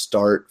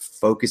start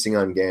focusing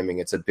on gaming.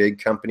 It's a big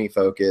company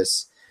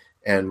focus,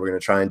 and we're going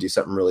to try and do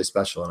something really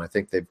special. And I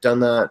think they've done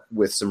that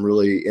with some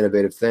really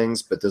innovative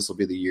things, but this will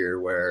be the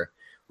year where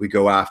we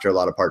go after a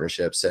lot of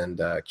partnerships,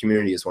 and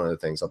community is one of the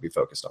things I'll be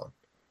focused on.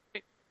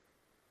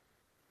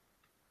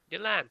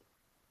 Dylan.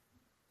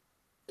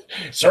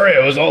 Sorry,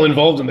 I was all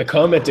involved in the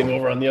commenting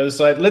over on the other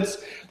side.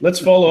 Let's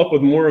follow up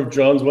with more of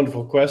John's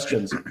wonderful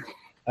questions.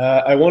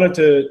 I wanted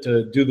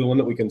to do the one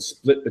that we can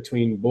split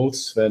between both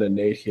Sven and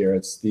Nate here.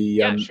 It's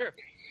the sure.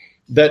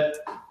 That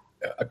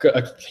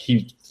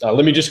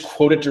let me just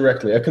quote it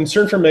directly. A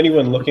concern from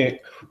anyone looking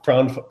at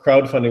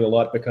crowdfunding a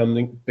lot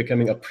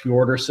becoming a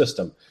pre-order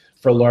system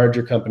for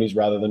larger companies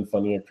rather than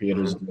funding a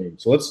creator's dream.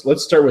 So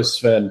let's start with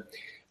Sven.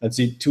 And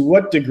see, to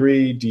what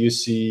degree do you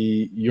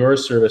see your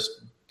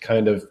service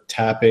kind of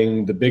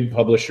tapping the big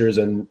publishers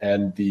and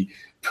the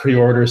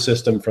pre-order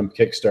system from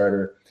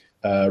Kickstarter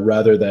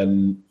rather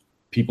than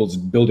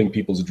building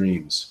people's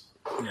dreams?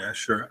 Yeah,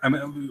 sure. I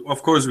mean,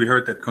 of course, we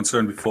heard that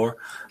concern before,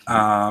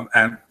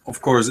 and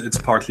of course, it's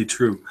partly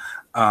true.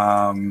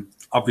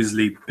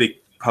 Obviously, big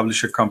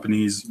publisher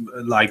companies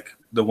like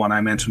the one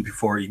I mentioned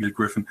before, Eagle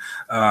Gryphon,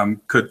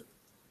 could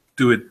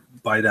do it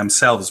by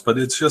themselves, but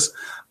it's just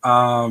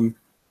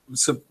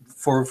so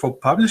for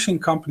publishing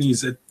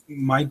companies, it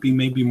might be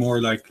maybe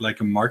more like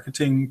a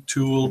marketing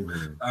tool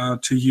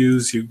to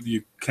use.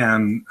 You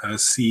can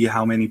see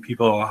how many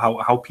people,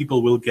 how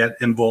people will get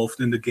involved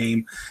in the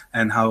game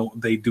and how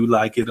they do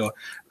like it, or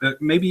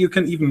maybe you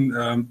can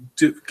even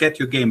get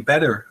your game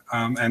better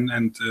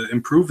and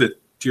improve it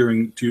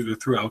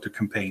throughout the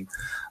campaign.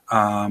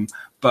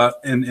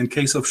 But in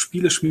case of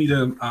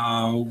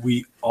Spieleschmiede,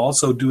 we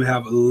also do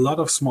have a lot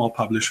of small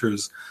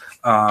publishers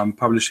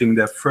publishing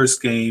their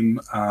first game,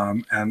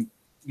 and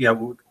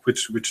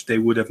which they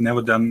would have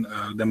never done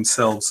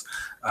themselves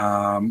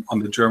on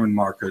the German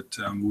market.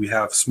 We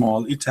have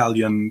small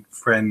Italian,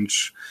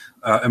 French,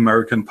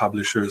 American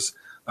publishers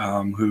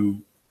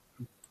who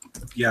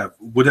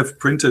would have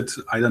printed,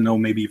 I don't know,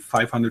 maybe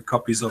 500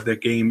 copies of their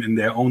game in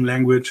their own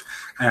language,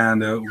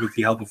 and with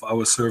the help of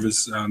our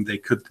service, they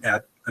could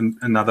add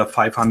another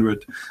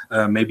 500,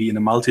 maybe in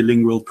a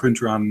multilingual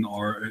print run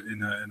or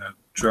in a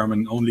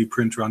German-only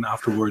print run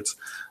afterwards.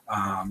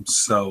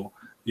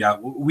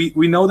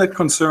 We know that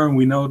concern.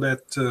 We know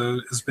that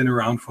it's been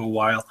around for a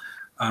while.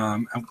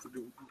 And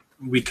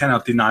we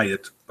cannot deny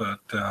it, but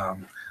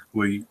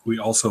we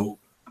also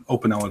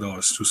open our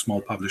doors to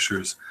small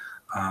publishers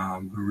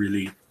who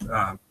really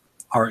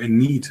are in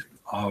need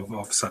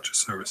of such a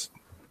service.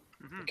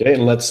 Okay,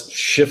 and let's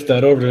shift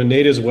that over to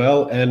Nate as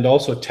well, and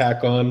also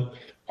tack on,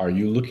 are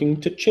you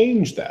looking to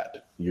change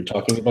that? You're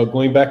talking about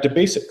going back to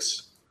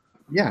basics.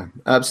 Yeah,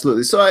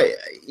 absolutely. So I,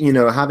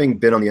 having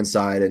been on the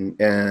inside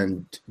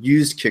and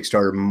used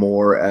Kickstarter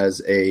more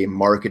as a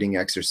marketing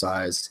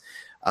exercise,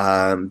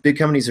 big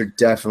companies are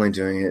definitely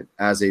doing it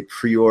as a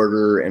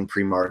pre-order and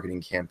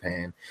pre-marketing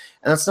campaign.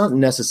 And that's not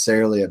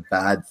necessarily a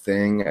bad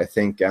thing. I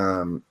think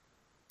there's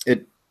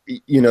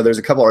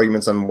a couple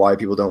arguments on why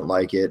people don't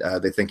like it.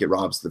 They think it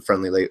robs the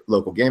friendly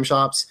local game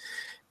shops.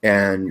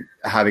 And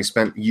having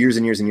spent years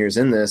and years and years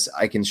in this,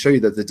 I can show you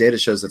that the data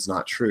shows that's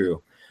not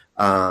true.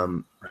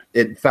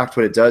 In fact,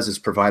 what it does is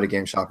provide a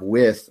game shop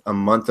with a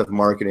month of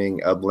marketing,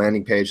 a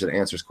landing page that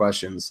answers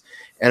questions,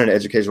 and an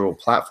educational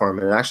platform.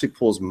 And it actually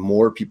pulls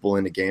more people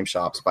into game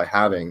shops by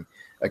having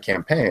a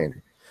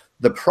campaign.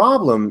 The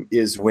problem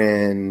is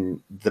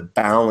when the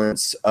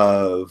balance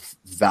of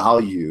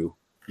value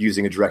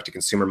using a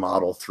direct-to-consumer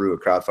model through a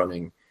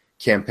crowdfunding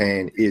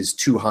campaign is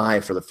too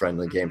high for the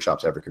friendly game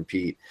shops to ever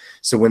compete.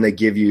 So when they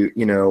give you,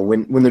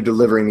 when they're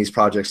delivering these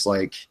projects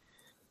like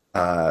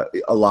a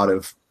lot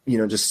of,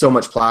 just so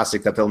much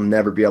plastic that they'll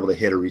never be able to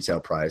hit a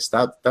retail price.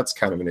 That's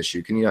kind of an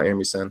issue. Can you not hear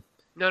me, Sen?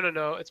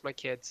 No. It's my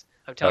kids.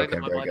 I'm telling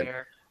them I'm on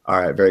air. All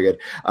right, very good.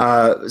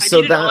 I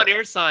need an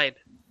on-air sign.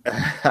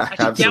 I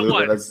should get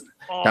one.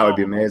 That would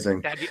be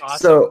amazing. That'd be awesome.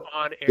 So,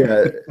 on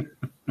air. Yeah.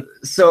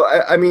 So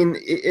I mean,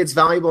 it's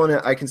valuable,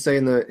 and I can say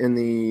in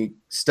the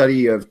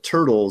study of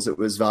Turtles, it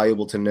was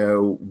valuable to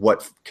know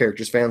what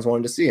characters fans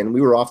wanted to see, and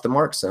we were off the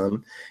mark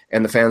some,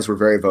 and the fans were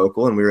very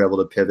vocal, and we were able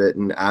to pivot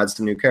and add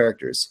some new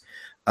characters.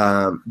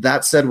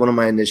 That said, one of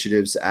my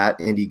initiatives at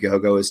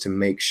Indiegogo is to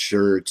make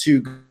sure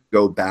to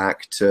go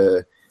back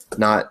to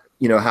not,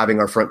 having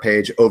our front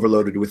page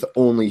overloaded with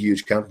only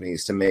huge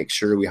companies, to make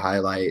sure we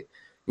highlight,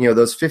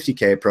 those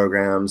 50K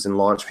programs and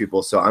launch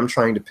people. So I'm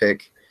trying to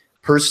pick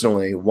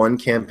personally one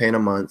campaign a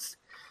month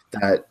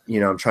that,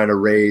 I'm trying to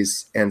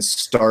raise and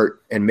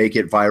start and make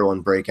it viral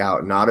and break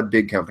out. Not a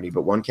big company,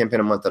 but one campaign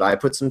a month that I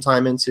put some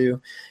time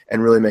into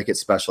and really make it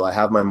special. I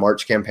have my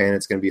March campaign.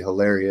 It's going to be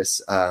hilarious.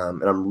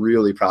 And I'm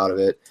really proud of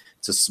it.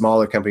 It's a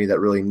smaller company that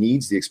really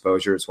needs the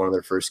exposure. It's one of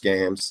their first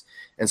games.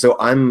 And so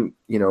I'm,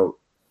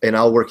 and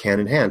I'll work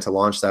hand in hand to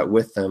launch that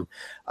with them.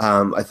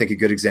 I think a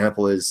good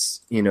example is,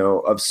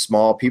 of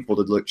small people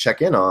to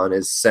check in on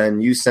is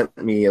you sent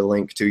me a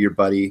link to your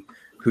buddy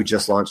who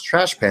just launched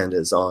Trash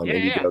Pandas on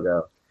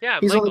Indiegogo. Yeah,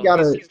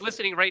 he's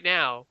listening right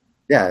now.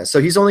 Yeah, so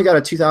he's only got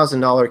a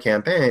 $2,000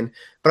 campaign,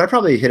 but I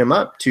probably hit him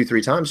up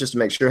 2-3 times just to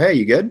make sure, hey,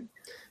 you good?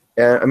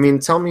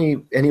 Tell me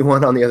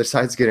anyone on the other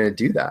side is going to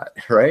do that,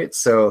 right?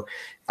 So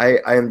I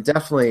am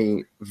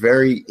definitely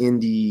very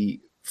indie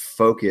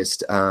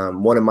focused.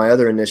 One of my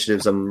other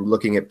initiatives I'm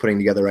looking at putting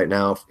together right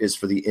now is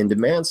for the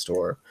in-demand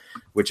store,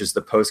 which is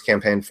the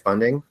post-campaign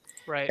funding.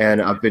 Right.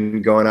 And I've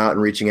been going out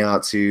and reaching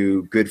out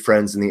to good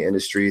friends in the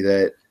industry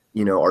that,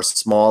 are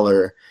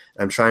smaller.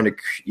 I'm trying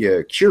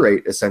to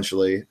curate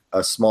essentially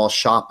a small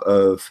shop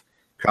of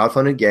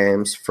crowdfunded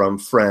games from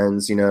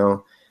friends. I'm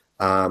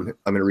going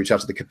to reach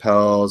out to the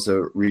Capels,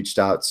 reached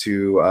out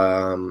to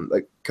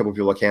a couple of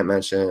people I can't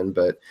mention,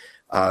 but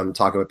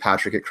talking with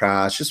Patrick at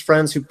Crash, just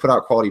friends who put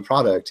out quality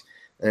product.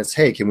 And it's,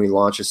 hey, can we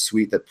launch a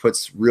suite that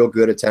puts real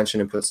good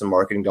attention and puts some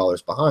marketing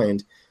dollars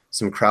behind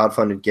some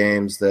crowdfunded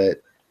games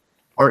that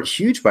aren't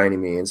huge by any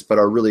means, but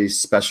are really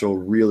special,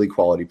 really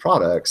quality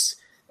products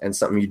and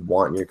something you'd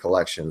want in your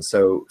collection.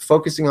 So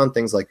focusing on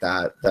things like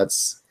that,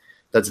 that's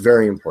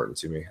very important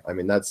to me. I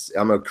mean,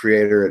 I'm a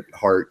creator at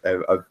heart.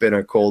 I've been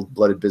a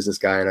cold-blooded business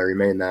guy, and I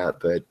remain that.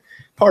 But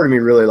part of me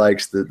really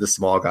likes the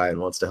small guy and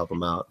wants to help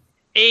him out.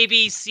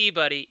 ABC,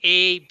 buddy.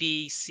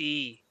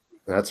 ABC.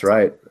 That's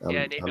right.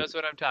 Nate knows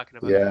what I'm talking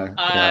about.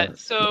 Yeah.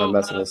 So I'm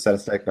messing with a set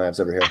of steak knives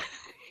over here.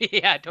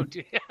 Yeah, don't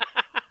do that.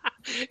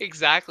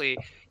 Exactly.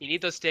 You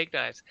need those steak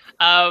knives.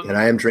 And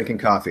I am drinking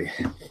coffee.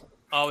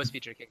 Always be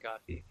drinking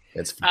coffee.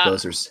 It's for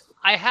closers.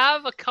 I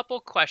have a couple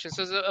questions.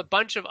 There's a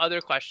bunch of other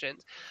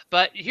questions,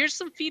 but here's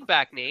some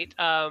feedback, Nate.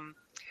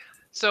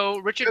 So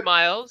Richard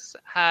Miles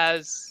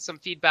has some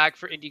feedback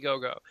for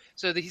Indiegogo.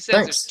 So he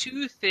says There's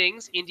 2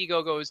 things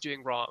Indiegogo is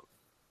doing wrong.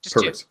 Just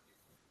Perfect. 2.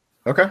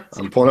 Okay,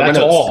 I'm pulling up my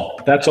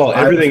notes. That's all.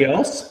 Everything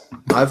else?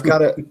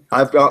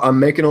 I'm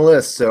making a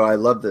list, so I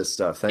love this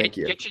stuff. Thank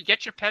you.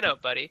 Get your pen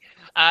out, buddy.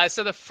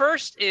 So the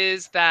first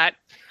is that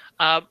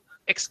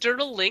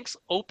external links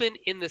open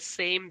in the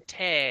same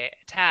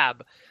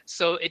tab,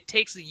 so it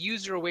takes the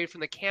user away from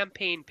the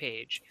campaign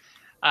page.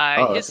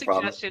 His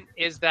suggestion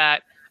is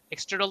that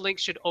external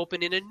links should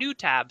open in a new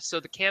tab, so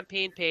the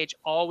campaign page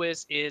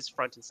always is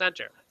front and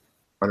center.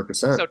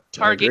 100%. So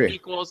target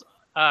equals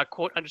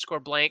quote underscore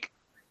blank,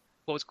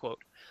 close quote.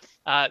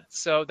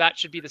 So that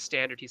should be the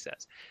standard, he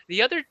says.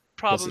 The other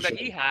problem that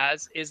he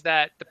has is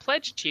that the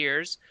pledge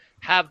tiers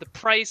have the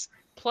price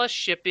plus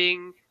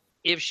shipping,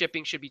 if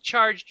shipping should be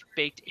charged,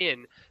 baked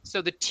in.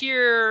 So the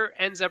tier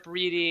ends up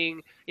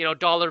reading,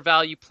 dollar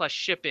value plus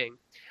shipping.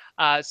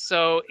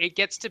 So it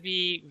gets to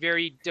be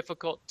very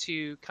difficult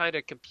to kind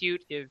of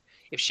compute.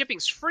 If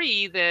shipping's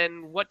free,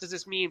 then what does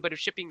this mean? But if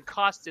shipping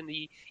costs in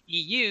the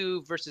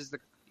EU versus the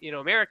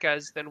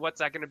Americas, then what's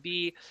that going to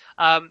be?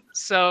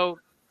 So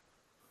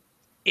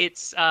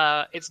it's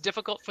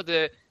difficult for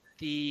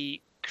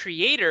the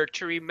creator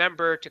to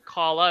remember to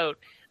call out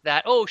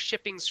that,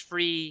 shipping's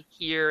free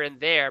here and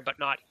there, but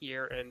not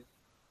here and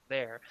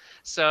there.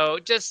 So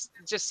just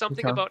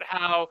something about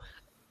how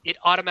it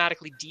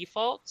automatically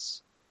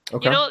defaults.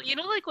 Okay.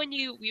 Like when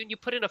you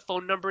put in a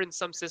phone number in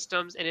some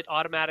systems and it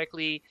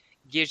automatically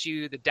gives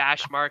you the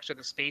dash marks or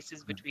the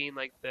spaces between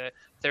like the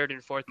 3rd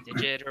and 4th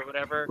digit or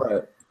whatever.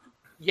 Right.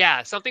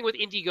 Yeah, something with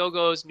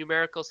Indiegogo's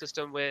numerical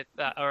system with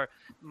or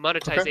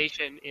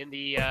monetization in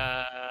the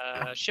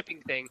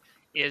shipping thing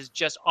is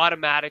just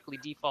automatically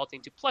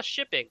defaulting to plus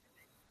shipping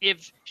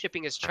if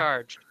shipping is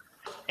charged.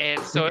 And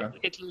so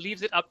it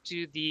leaves it up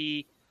to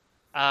the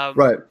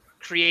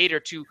creator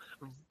to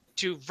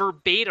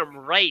verbatim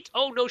write,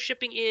 no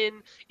shipping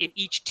in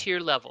each tier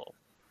level,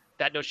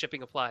 that no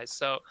shipping applies.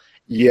 So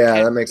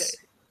that makes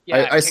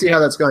I see how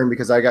that's going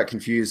because I got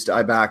confused.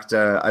 I backed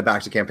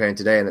a campaign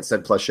today and it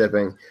said plus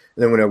shipping, and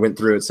then when I went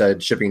through it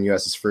said shipping in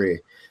US is free.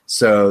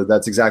 So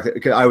that's exactly,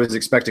 because I was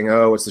expecting,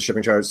 what's the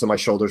shipping charge? So my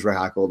shoulders were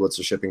hackled. What's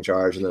the shipping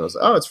charge? And then I was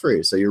like, it's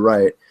free. So you're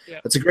right. Yeah.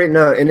 That's a great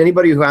note. And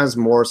anybody who has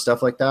more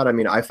stuff like that, I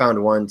mean, I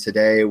found one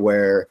today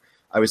where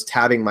I was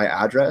tabbing my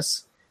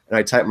address and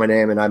I typed my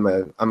name, and I'm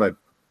a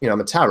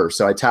tabber.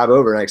 So I tab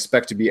over and I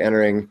expect to be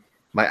entering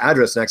my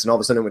address next, and all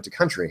of a sudden it went to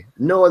country.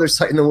 No other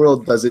site in the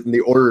world does it in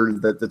the order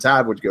that the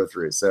tab would go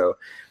through. So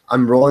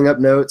I'm rolling up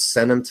notes,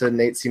 send them to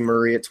Nate C.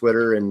 Murray at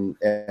Twitter,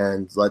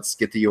 and let's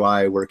get the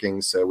UI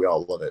working so we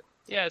all love it.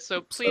 Yeah,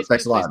 so please,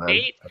 thanks a lot, man.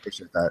 Nate, I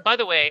appreciate that. By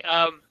the way,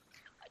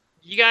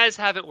 you guys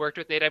haven't worked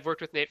with Nate. I've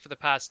worked with Nate for the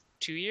past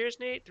 2 years,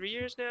 Nate? 3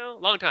 years now?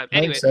 Long time.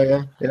 Anyway,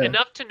 so, yeah.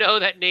 Enough to know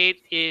that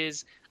Nate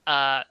is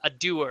a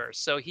doer.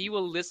 So he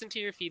will listen to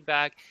your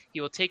feedback,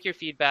 he will take your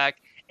feedback,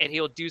 and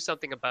he'll do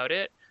something about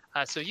it.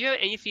 So if you have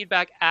any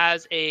feedback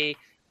as a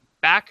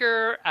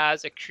backer,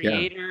 as a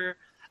creator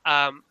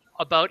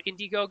about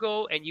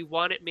Indiegogo, and you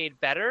want it made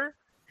better,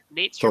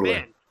 Nate's your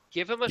man.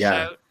 Give him a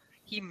shout.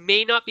 He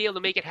may not be able to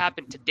make it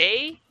happen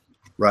today,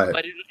 right?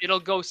 But it'll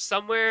go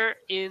somewhere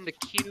in the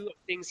queue of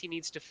things he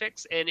needs to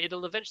fix, and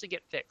it'll eventually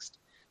get fixed.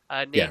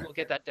 Nate will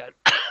get that done.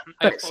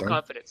 I have full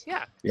confidence.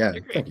 Yeah,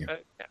 thank you.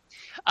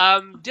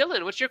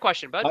 Dylan, what's your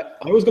question, bud?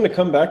 I was going to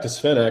come back to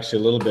Sven actually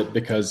a little bit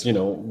because,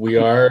 we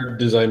are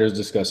designers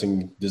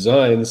discussing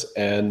designs,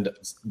 and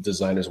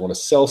designers want to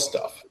sell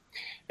stuff.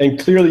 And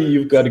clearly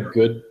you've got a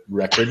good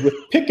record with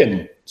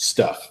picking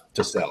stuff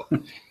to sell.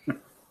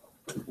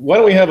 Why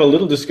don't we have a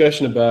little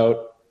discussion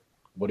about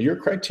what are your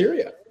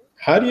criteria?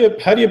 How do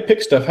you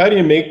pick stuff? How do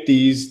you make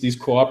these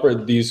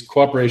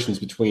cooperations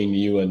between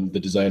you and the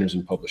designers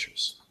and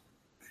publishers?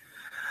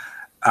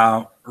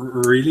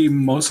 Really,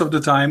 most of the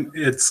time,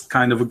 it's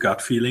kind of a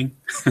gut feeling.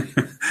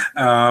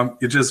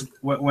 You just,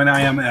 when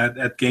I am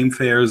at game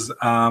fairs,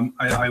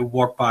 I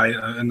walk by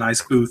a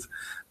nice booth,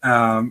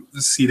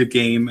 see the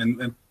game,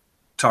 and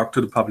talk to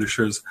the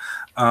publishers.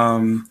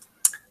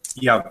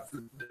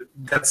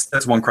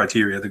 That's one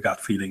criteria, the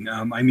gut feeling.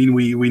 I mean,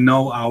 we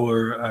know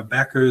our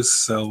backers,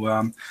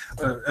 so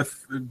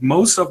if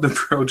most of the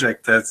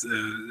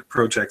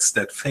projects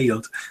that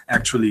failed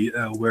actually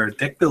were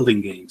deck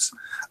building games.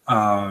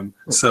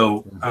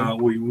 So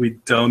we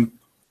don't,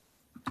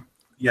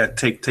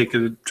 take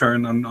a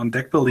turn on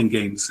deck building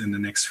games in the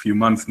next few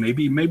months.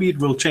 Maybe it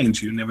will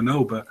change. You never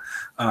know. But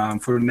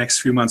for the next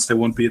few months, there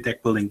won't be a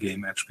deck building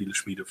game at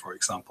Spieleschmiede, for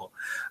example.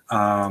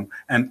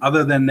 And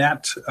other than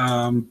that,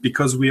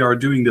 because we are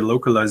doing the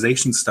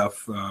localization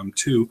stuff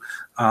too,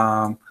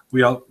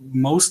 we are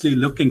mostly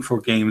looking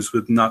for games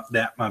with not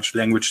that much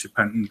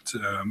language-dependent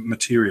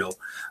material.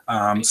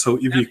 So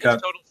if you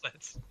got total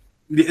sense.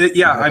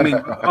 Yeah, I mean,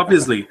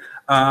 obviously,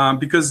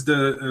 because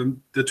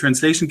the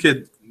translation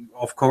kit,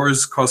 of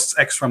course, costs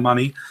extra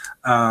money,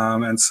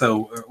 and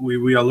so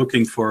we are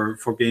looking for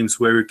games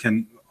where we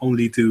can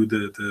only do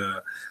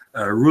the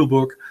rule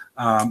book,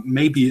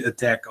 maybe a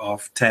deck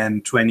of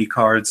 10, 20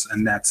 cards,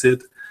 and that's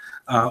it.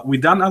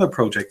 We've done other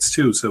projects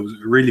too, so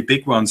really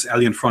big ones.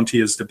 Alien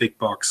Frontiers, the big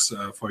box,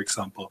 for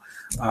example,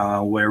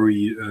 where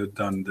we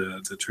done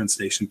the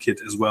translation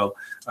kit as well,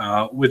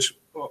 which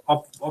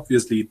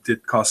obviously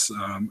did cost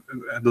a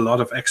lot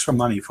of extra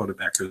money for the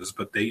backers,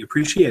 but they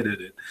appreciated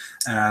it.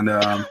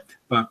 And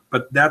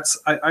but that's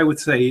I would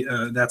say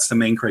that's the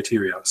main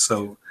criteria.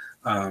 So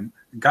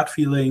gut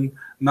feeling,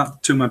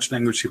 not too much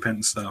language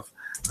dependent stuff,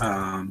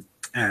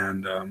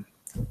 and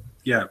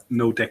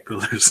no deck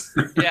builders.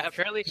 Yeah,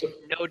 apparently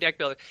no deck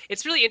builder.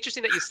 It's really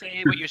interesting that you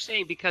say what you're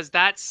saying, because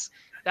that's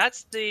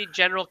the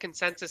general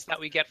consensus that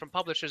we get from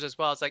publishers as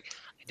well. It's like,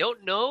 I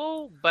don't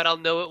know, but I'll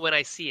know it when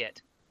I see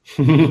it.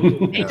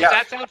 Hey, does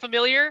that sound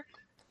familiar?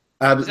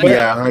 Yeah,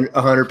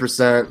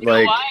 100%. You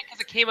know why? Because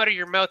it came out of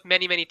your mouth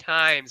many, many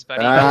times,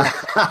 buddy.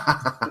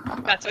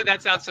 That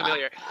sounds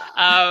familiar.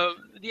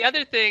 The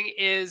other thing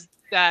is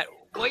that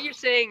what you're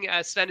saying,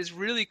 Sven, is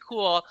really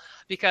cool,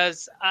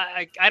 because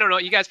I don't know,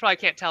 you guys probably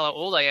can't tell how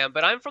old I am,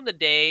 but I'm from the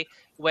day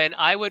when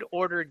I would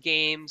order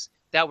games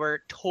that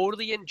were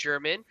totally in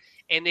German,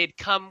 and they'd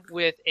come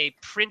with a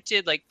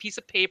printed piece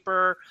of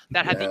paper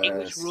that had the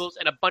English rules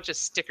and a bunch of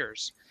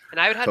stickers. And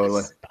I would have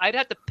I'd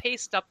have to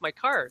paste up my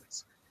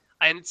cards.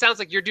 And it sounds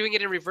like you're doing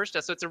it in reverse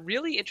now. So it's a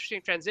really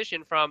interesting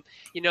transition from,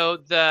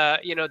 the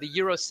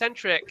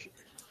Eurocentric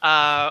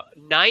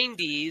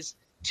 90s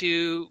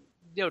to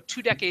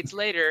 2 decades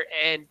later,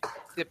 and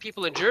the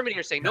people in Germany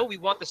are saying, no, we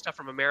want the stuff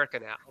from America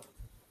now.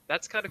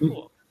 That's kind of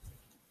cool.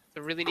 It's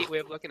a really neat way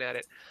of looking at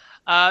it.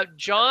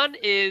 John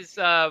is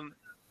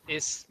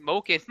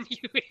smoking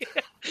you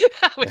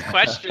with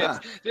questions.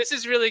 This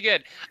is really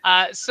good.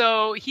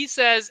 So he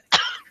says,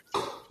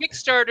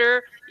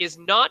 Kickstarter is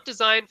not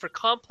designed for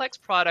complex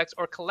products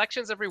or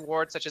collections of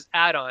rewards such as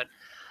add-on.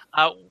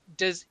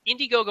 Does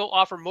Indiegogo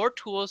offer more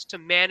tools to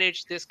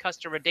manage this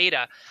customer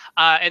data?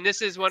 And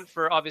this is one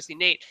for, obviously,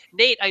 Nate.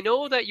 Nate, I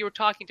know that you were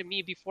talking to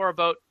me before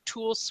about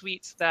tool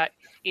suites that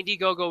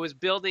Indiegogo was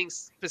building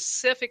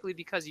specifically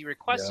because you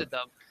requested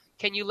them.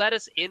 Can you let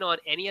us in on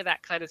any of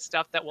that kind of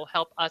stuff that will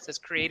help us as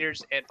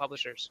creators and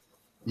publishers?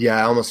 Yeah,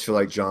 I almost feel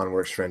like John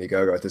works for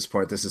Indiegogo at this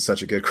point. This is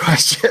such a good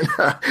question.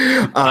 John,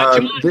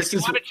 if you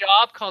want a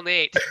job, call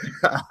Nate.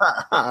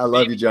 I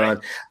love you,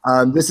 John.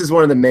 This is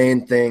one of the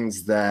main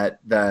things that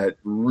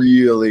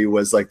really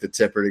was like the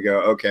tipper to go,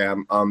 okay,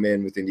 I'm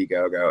in with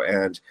Indiegogo.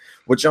 And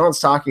what John's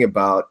talking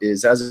about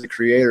is, as a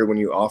creator, when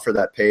you offer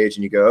that page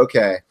and you go,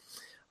 okay,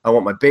 I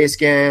want my base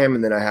game,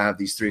 and then I have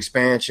these 3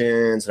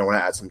 expansions, and I want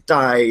to add some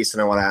dice,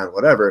 and I want to add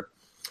whatever.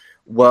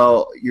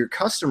 Well, your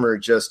customer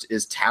just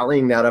is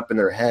tallying that up in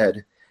their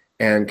head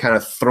and kind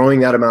of throwing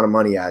that amount of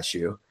money at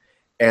you.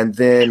 And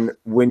then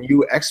when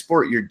you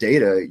export your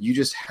data, you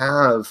just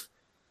have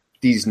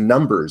these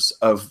numbers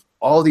of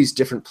all these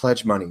different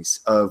pledge monies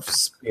of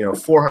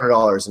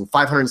 $400 and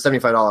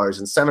 $575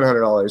 and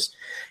 $700.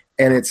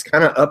 And it's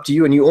kind of up to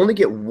you. And you only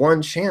get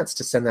one chance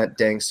to send that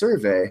dang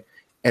survey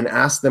and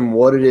ask them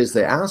what it is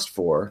they asked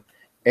for.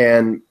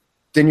 And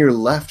then you're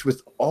left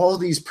with all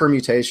these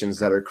permutations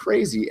that are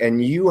crazy.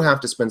 And you have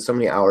to spend so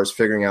many hours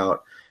figuring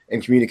out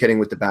and communicating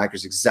with the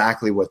backers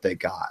exactly what they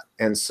got.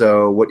 And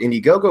so what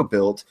Indiegogo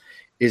built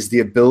is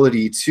the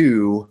ability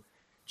to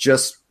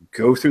just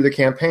go through the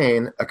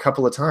campaign a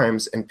couple of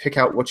times and pick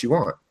out what you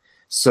want.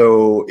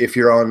 So if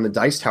you're on the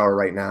Dice Tower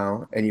right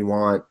now and you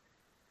want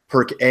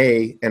perk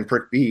A and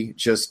perk B,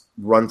 just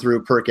run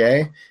through perk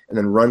A and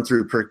then run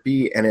through perk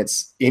B, and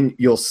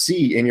you'll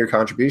see in your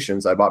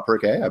contributions, I bought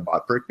perk A, I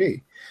bought perk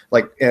B.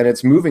 And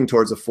it's moving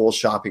towards a full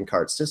shopping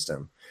cart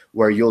system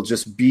where you'll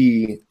just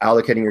be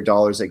allocating your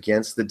dollars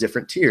against the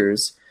different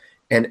tiers,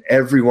 and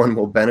everyone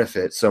will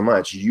benefit so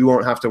much. You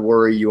won't have to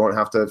worry. You won't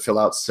have to fill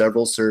out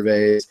several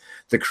surveys.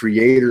 The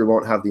creator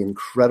won't have the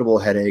incredible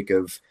headache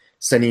of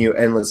sending you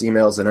endless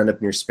emails that end up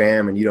in your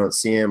spam and you don't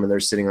see them, and they're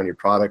sitting on your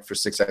product for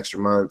 6 extra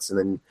months, and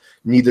then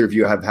neither of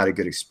you have had a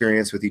good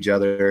experience with each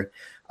other.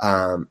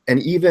 And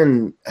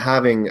even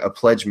having a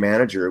pledge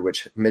manager,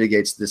 which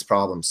mitigates this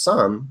problem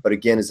some, but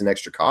again is an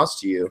extra cost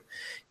to you,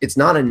 it's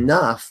not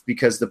enough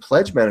because the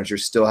pledge manager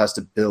still has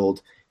to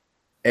build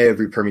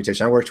every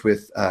permutation. I worked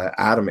with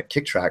Adam at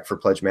KickTrack for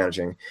pledge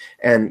managing,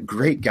 and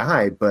great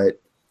guy, but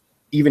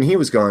even he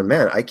was going,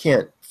 man, I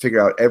can't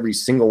figure out every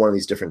single one of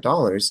these different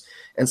dollars.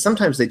 And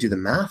sometimes they do the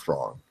math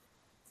wrong.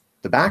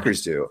 The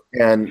backers do.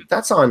 And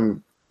that's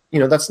on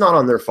that's not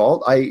on their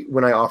fault.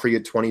 When I offer you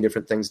 20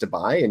 different things to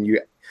buy and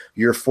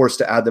you're forced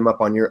to add them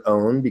up on your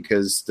own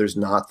because there's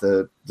not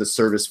the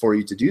service for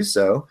you to do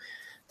so,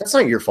 that's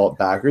not your fault,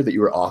 backer, that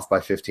you were off by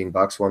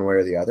 $15 one way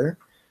or the other.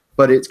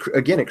 But it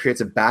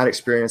creates a bad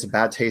experience, a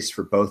bad taste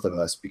for both of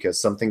us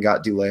because something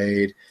got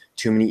delayed,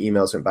 too many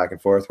emails went back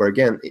and forth. Where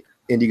again,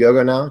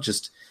 Indiegogo now,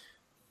 just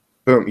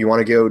boom, you want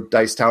to go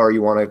Dice Tower,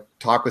 you want to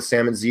talk with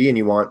Sam and Z, and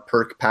you want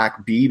perk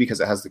pack B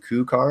because it has the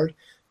coup card.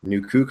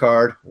 New coup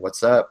card.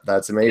 What's up?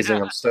 That's amazing.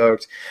 Yeah. I'm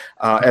stoked.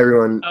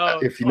 Everyone,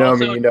 if you know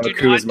me, you know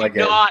coup is my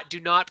game.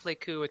 Do not play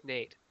coup with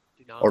Nate.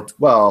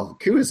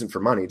 Coup isn't for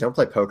money. Don't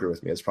play poker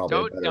with me. It's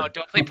probably don't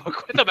play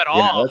poker with them at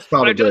all. That's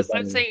probably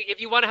I'm saying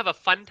if you want to have a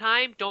fun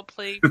time, don't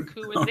play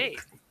coup with Nate.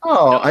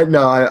 I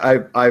know.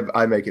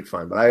 I make it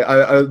fun, but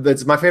I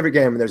that's my favorite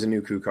game. And there's a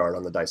new coup card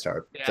on the Dice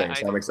Tower thing,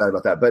 so I'm excited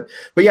about that.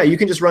 But yeah, you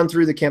can just run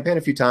through the campaign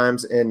a few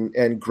times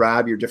and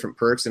grab your different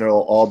perks, and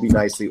it'll all be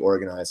nicely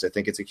organized. I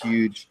think it's a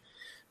huge,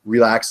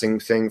 relaxing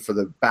thing for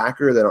the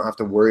backer. They don't have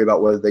to worry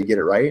about whether they get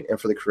it right,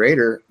 and for the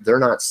creator, they're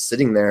not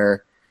sitting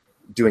there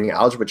doing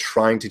algebra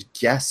trying to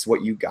guess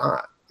what you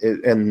got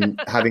and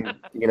having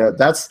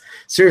that's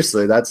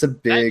a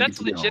big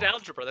that's legit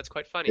algebra. That's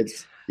quite funny.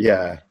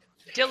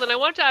 Dylan, I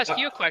want to ask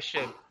you a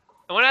question.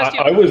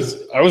 I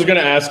was going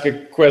to ask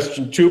a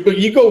question too, but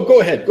you go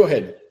ahead.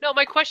 No,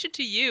 my question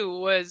to you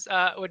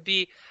would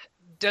be,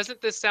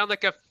 doesn't this sound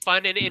like a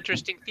fun and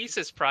interesting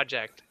thesis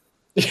project?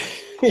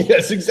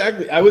 Yes,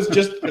 exactly. I was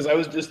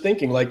just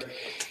thinking, like,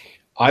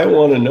 I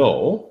want to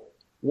know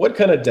what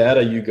kind of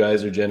data you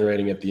guys are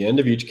generating at the end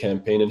of each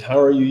campaign and how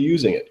are you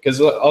using it?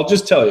 Because I'll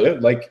just tell you,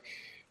 like,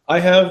 I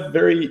have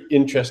very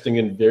interesting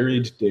and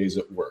varied days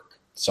at work.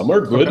 Some are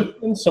good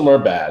and some are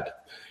bad.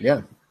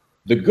 Yeah.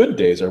 The good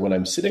days are when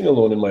I'm sitting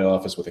alone in my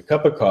office with a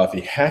cup of coffee,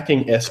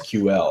 hacking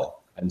SQL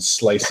and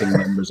slicing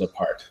numbers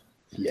apart.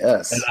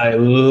 Yes. And I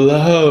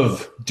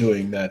love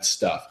doing that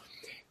stuff.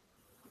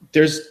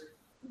 There's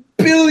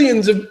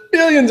billions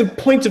of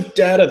points of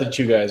data that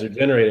you guys are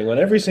generating on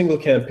every single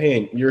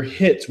campaign. Your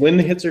hits, when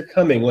the hits are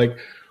coming, like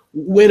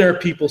when are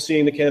people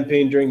seeing the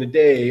campaign during the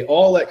day,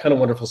 all that kind of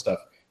wonderful stuff.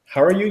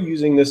 How are you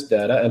using this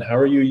data and how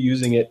are you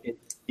using it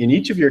in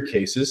each of your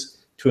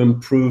cases to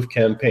improve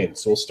campaigns?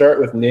 So we'll start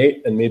with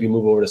Nate and maybe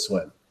move over to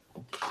Sven.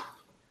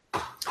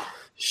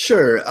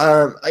 Sure.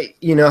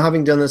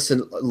 Having done this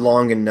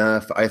long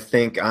enough, I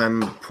think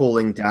I'm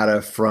pulling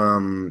data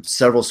from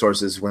several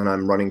sources when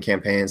I'm running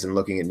campaigns and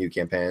looking at new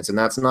campaigns. And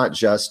that's not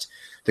just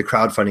the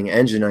crowdfunding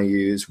engine I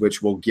use,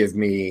 which will give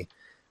me,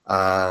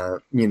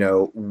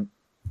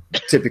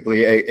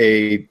 typically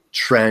a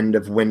trend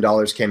of when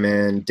dollars came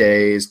in,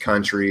 days,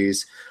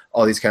 countries,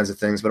 all these kinds of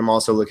things. But I'm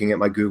also looking at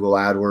my Google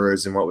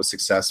AdWords and what was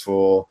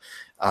successful,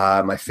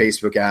 my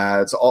Facebook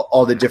ads,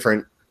 all the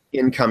different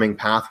incoming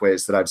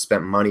pathways that I've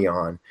spent money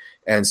on.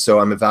 And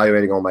so I'm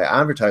evaluating all my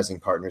advertising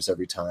partners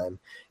every time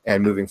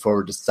and moving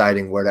forward,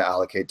 deciding where to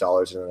allocate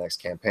dollars in the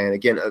next campaign.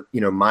 Again,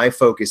 my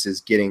focus is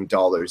getting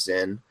dollars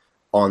in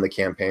on the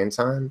campaign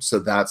time. So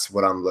that's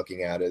what I'm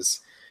looking at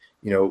is,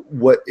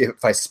 what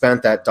if I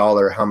spent that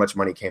dollar, how much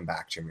money came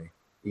back to me?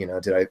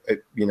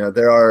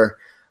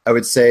 I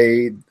would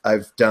say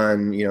I've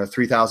done,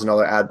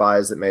 $3,000 ad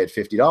buys that made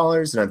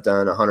 $50 and I've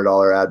done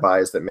 $100 ad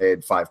buys that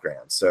made $5,000.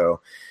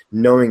 So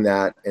knowing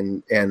that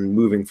and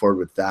moving forward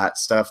with that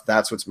stuff,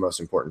 that's what's most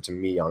important to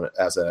me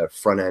as a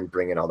front end,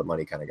 bring in all the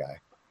money kind of guy.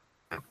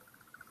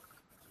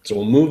 So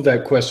we'll move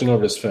that question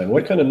over to Sven.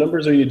 What kind of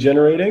numbers are you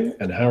generating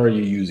and how are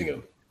you using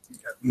them?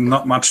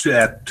 Not much to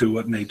add to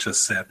what Nate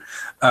just said.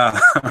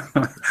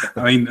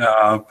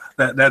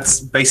 That's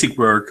basic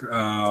work.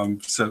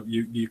 So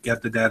you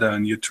get the data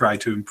and you try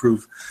to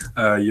improve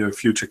your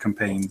future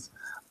campaigns.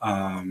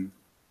 So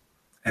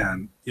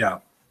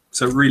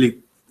really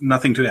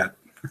nothing to add.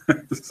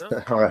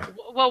 All right.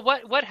 Well,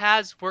 what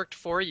has worked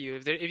for you?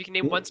 If you can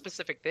name one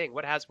specific thing,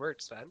 what has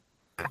worked, Sven?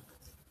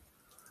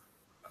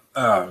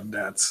 Don't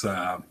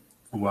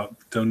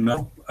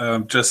know.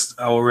 Just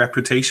our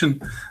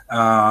reputation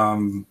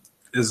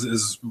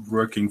is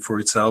working for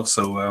itself.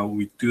 So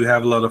we do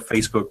have a lot of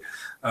Facebook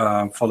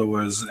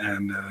followers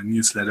and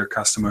newsletter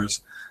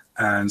customers.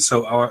 And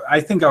so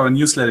I think our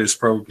newsletter is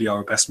probably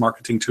our best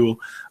marketing tool,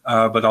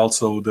 but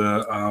also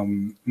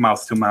the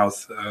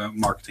mouth-to-mouth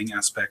marketing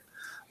aspect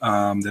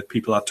that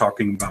people are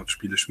talking about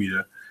Spiele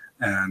Schmiede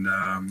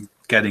and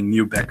getting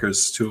new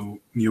backers to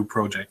new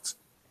projects.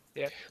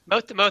 Yeah,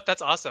 mouth-to-mouth,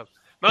 that's awesome.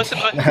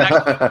 Mouth-to-mouth is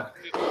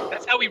actually,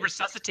 that's how we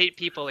resuscitate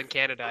people in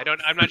Canada.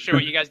 I'm not sure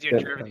what you guys do in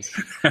Germany.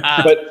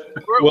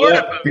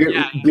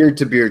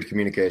 Beard-to-beard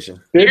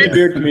communication.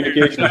 Beard-to-beard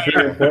communication is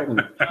very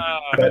important.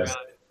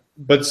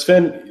 But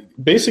Sven,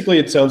 basically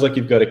it sounds like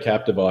you've got a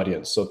captive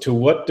audience. So to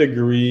what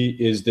degree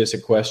is this a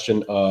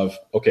question of,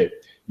 okay,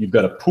 you've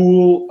got a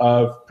pool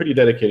of pretty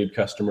dedicated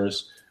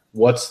customers.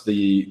 What's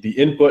the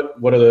input?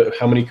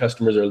 How many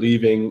customers are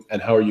leaving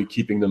and how are you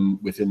keeping them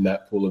within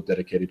that pool of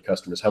dedicated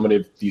customers? How many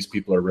of these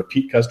people are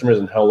repeat customers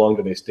and how long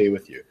do they stay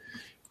with you?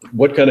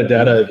 What kind of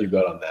data have you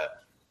got on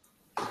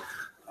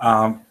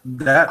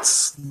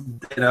That's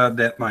data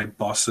that my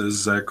boss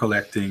is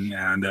collecting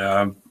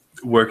and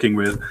working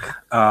with.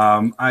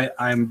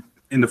 I'm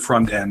in the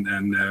front end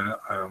and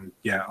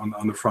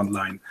on the front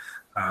line,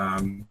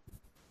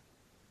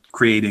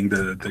 creating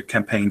the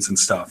campaigns and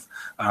stuff.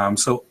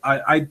 So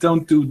I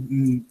don't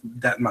do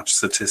that much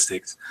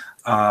statistics,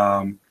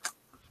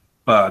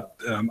 but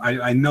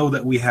I know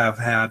that we have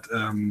had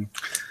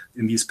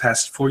in these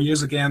past 4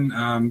 years again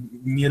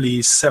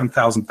nearly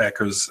 7,000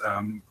 backers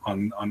on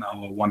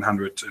our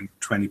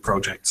 120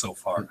 projects so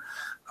far.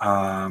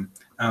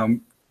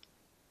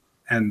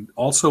 And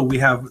also we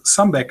have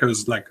some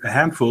backers, like a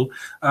handful,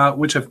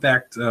 which have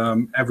backed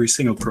every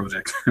single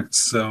project.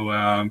 So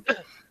I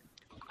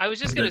was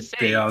just going to say,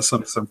 they are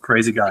some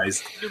crazy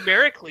guys.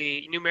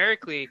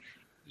 Numerically,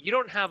 you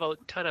don't have a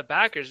ton of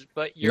backers,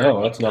 but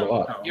No, that's not a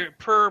lot. Your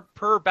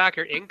per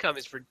backer income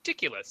is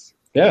ridiculous.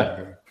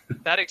 Yeah.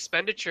 That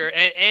expenditure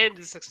and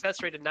the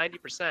success rate of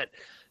 90%.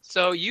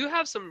 So you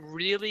have some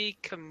really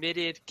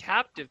committed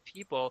captive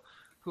people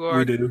who are.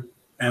 We do.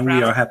 And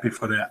we are happy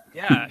for that.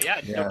 Yeah,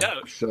 no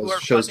doubt.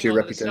 Shows to your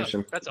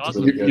reputation. That's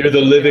awesome. You're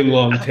the living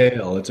long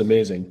tail. It's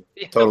amazing.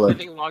 Yeah, Totally.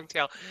 living long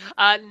tail.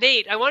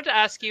 Nate, I wanted to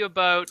ask you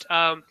about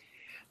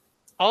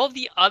all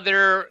the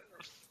other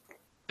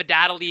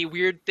fidelity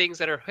weird things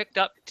that are hooked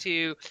up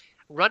to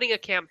running a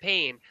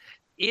campaign.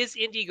 Is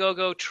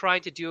Indiegogo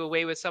trying to do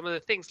away with some of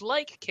the things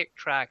like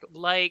KickTrack,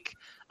 like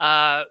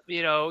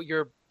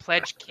your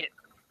pledge kit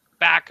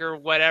back or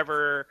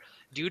whatever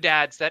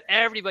doodads that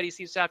everybody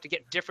seems to have to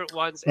get different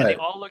ones, and Right.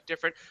 they all look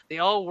different, they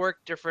all work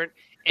different,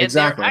 and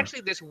Exactly. they're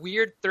actually this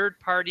weird third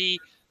party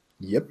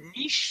Yep.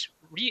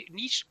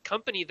 niche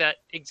company that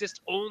exists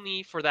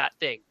only for that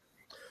thing.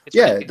 It's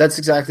Yeah, ridiculous. that's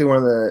exactly one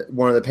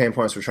of the pain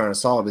points we're trying to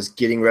solve is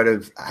getting rid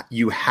of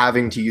you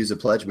having to use a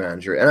pledge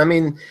manager. And I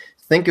mean,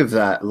 think of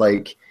that,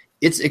 like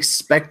it's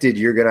expected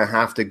you're going to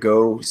have to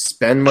go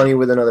spend money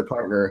with another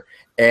partner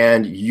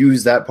and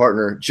use that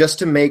partner just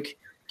to make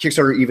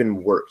Kickstarter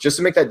even work, just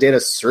to make that data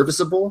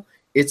serviceable.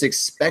 It's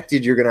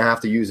expected you're going to have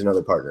to use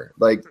another partner.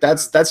 Like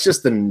that's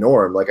just the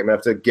norm. Like I'm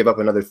going to have to give up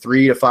another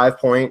 3 to 5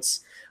 points,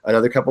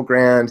 another couple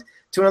grand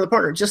to another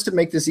partner just to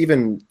make this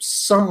even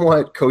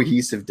somewhat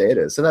cohesive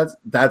data. So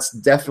that's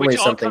definitely Which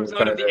all something comes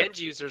out of the end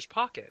user's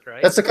pocket,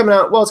 right? that's coming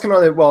out. Well, it's coming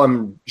out of while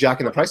I'm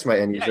jacking the price of my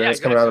end user. Yeah,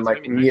 It's coming out of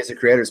exactly. me as a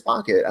creator's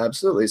pocket.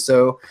 Absolutely.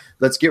 So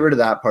let's get rid of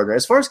that partner.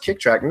 As far as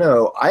KickTrack,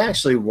 no, I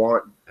actually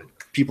want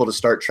people to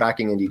start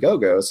tracking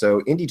Indiegogo.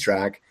 So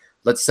IndieTrack,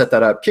 let's set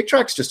that up.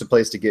 KickTrack's just a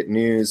place to get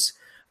news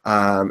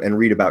and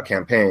read about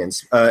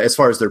campaigns. As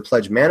far as their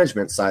pledge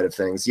management side of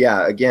things,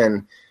 yeah,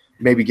 again,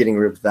 maybe getting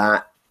rid of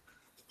that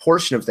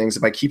portion of things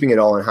by keeping it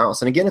all in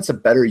house. And again, it's a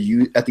better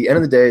at the end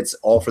of the day, it's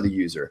all for the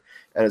user,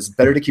 and it's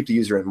better to keep the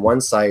user in one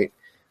site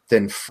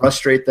than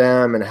frustrate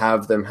them and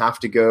have them have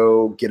to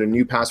go get a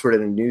new password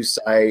at a new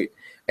site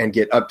and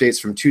get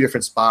updates from 2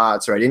 different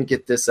spots, or I didn't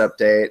get this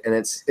update. And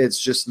it's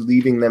just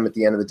leaving them at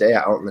the end of the day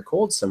out in the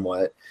cold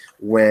somewhat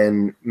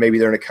when maybe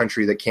they're in a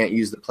country that can't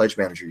use the pledge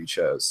manager you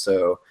chose.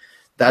 So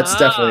that's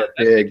definitely a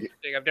big,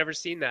 interesting. I've never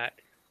seen that.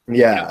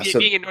 yeah. So,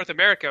 Being in North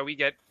America, we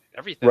get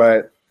everything.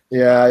 right.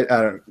 Yeah,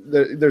 I don't.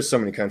 There's so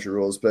many country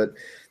rules, but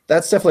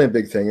that's definitely a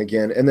big thing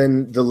again. And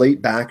then the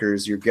late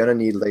backers, you're gonna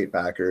need late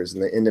backers,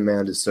 and the in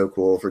demand is so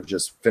cool for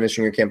just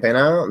finishing your campaign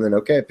out and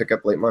then pick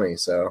up late money.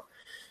 So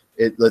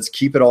let's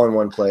keep it all in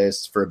one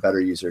place for a better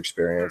user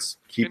experience.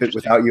 Keep it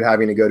without you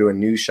having to go to a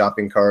new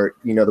shopping cart.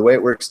 The way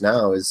it works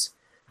now is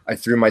I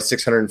threw my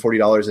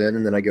 $640 in,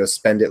 and then I go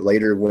spend it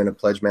later when a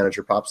pledge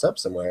manager pops up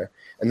somewhere,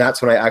 and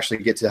that's when I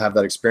actually get to have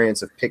that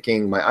experience of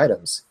picking my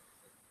items.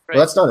 Right.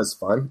 Well, that's not as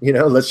fun.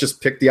 Let's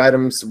just pick the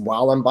items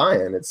while I'm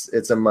buying.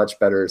 It's a much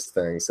better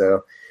thing.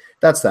 So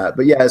that's that.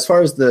 But yeah, as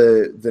far as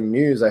the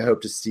news, I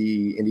hope to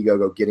see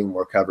Indiegogo getting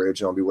more coverage,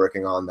 and I'll be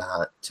working on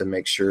that to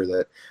make sure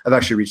that I've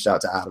actually reached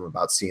out to Adam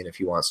about seeing if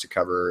he wants to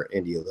cover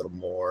Indie a little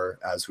more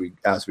as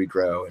we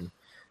grow and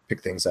pick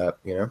things up,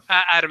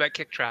 Adam at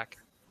KickTrack.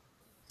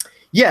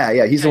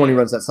 Yeah, he's the one who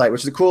runs that site,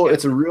 which is cool.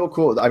 It's a real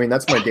cool. I mean,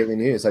 that's my daily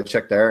news. I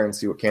check there and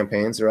see what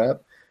campaigns are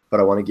up. But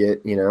I want to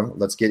get,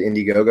 let's get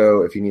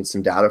Indiegogo if he needs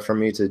some data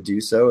from me to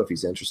do so, if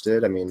he's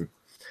interested. I mean,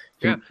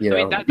 Yeah,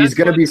 he's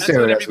going to be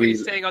soon. What As we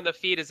everybody's saying on the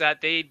feed is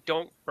that they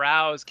don't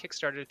browse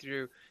Kickstarter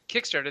through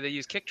Kickstarter; they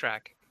use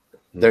KickTrack.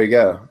 There you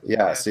go.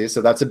 Yeah. See,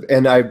 so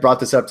and I brought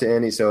this up to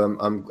Indie, so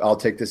I'll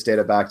take this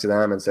data back to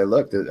them and say,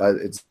 look,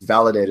 it's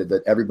validated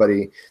that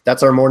everybody.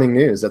 That's our morning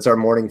news. That's our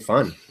morning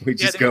fun. We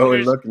just go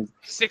and look. And,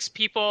 6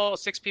 people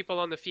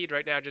on the feed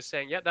right now just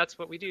saying, yeah, that's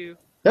what we do.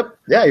 Yep.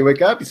 Yeah. You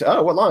wake up, you say,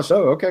 oh, what launched?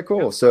 Oh, okay,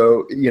 cool. Yep.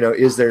 So,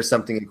 is there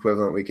something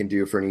equivalent we can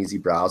do for an easy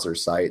browser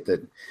site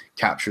that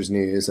captures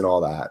news and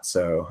all that?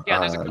 So, yeah,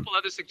 there's a couple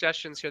other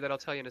suggestions here that I'll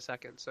tell you in a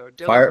second. So,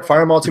 Dylan, fire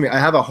them all to me. I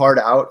have a hard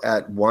out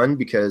at 1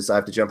 because I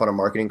have to jump on a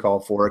marketing call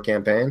for a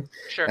campaign.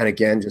 Sure. And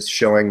again, just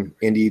showing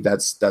Indie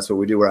that's what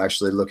we do. We're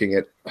actually looking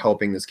at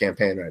helping this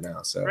campaign right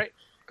now. So, right.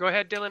 Go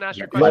ahead, Dylan, ask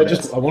your Well,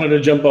 question. I wanted to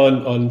jump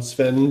on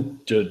Sven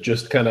to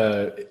just kind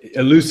of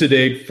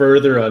elucidate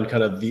further on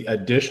kind of the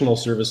additional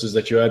services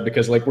that you add,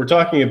 because like we're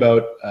talking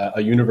about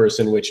a universe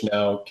in which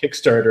now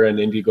Kickstarter and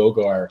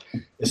Indiegogo are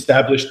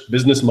established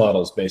business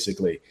models,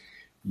 basically.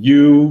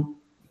 You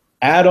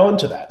add on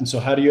to that. And so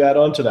how do you add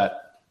on to that?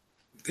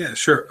 Yeah,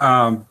 sure.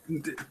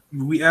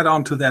 We add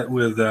on to that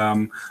with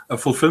a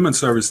fulfillment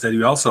service that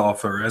we also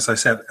offer. As I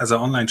said, as an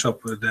online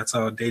shop, that's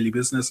our daily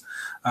business,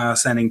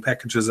 sending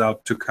packages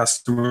out to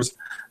customers.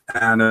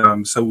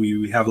 And so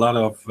we have a lot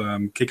of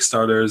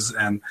Kickstarters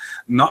and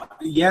not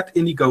yet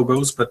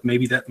Indiegogos, but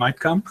maybe that might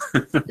come.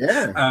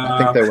 Yeah, I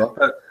think they will.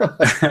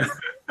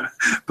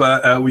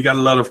 But we got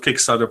a lot of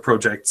Kickstarter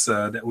projects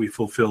that we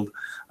fulfilled.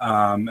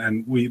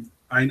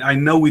 And I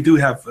know we do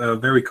have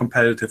very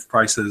competitive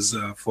prices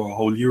for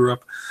whole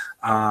Europe.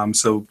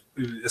 So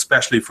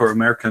especially for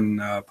American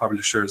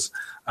publishers,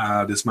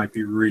 this might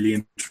be really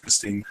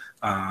interesting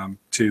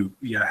to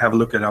have a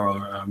look at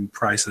our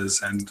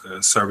prices and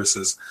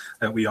services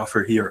that we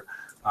offer here.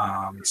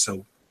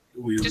 So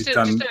we've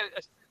done...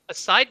 a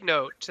side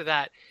note to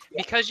that,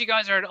 because you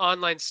guys are an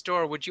online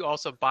store, would you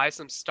also buy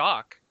some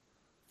stock?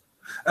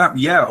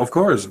 Yeah, of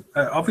course.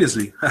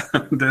 Obviously,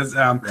 there's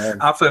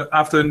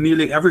after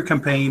nearly every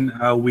campaign,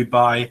 we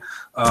buy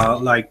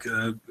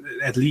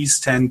at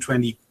least 10,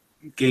 20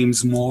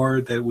 games more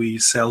that we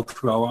sell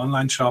through our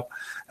online shop,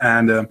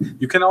 and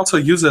you can also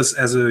use us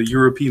as a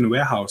European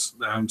warehouse.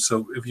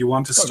 So if you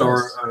want to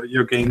store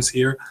your games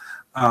here,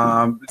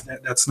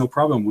 that's no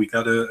problem. We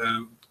got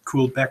a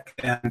cool back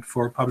end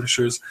for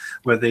publishers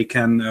where they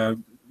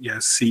can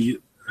see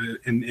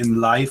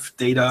in live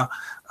data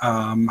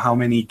how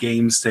many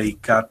games they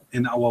got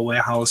in our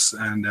warehouse,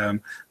 and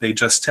they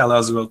just tell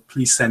us, well,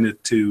 please send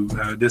it to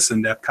this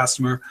and that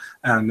customer,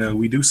 and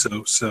we do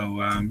so.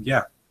 So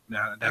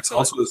that's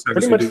also the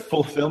service. Pretty much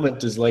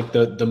fulfillment is like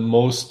the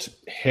most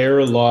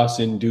hair loss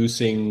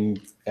inducing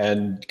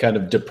and kind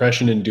of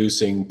depression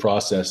inducing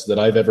process that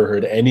I've ever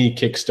heard any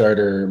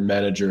Kickstarter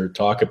manager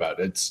talk about.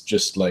 It's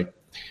just like,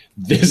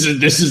 this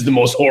is the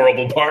most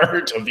horrible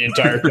part of the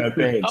entire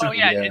campaign. Oh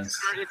yeah, it's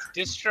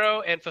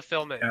distro and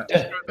fulfillment. Yeah.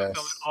 Distro and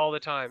fulfillment all the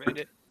time.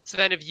 And so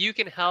then if you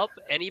can help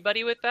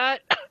anybody with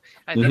that,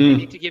 I think they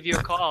need to give you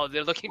a call.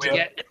 They're looking to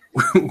get...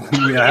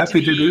 We are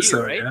happy to do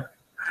so, right?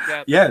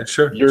 Yeah,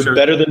 sure. You're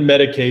better than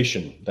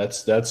medication.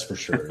 That's for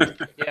sure.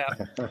 Yeah.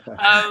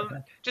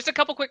 Just a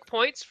couple quick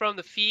points from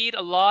the feed.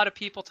 A lot of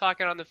people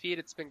talking on the feed.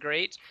 It's been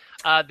great.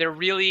 They're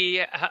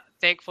really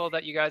thankful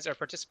that you guys are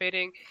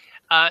participating.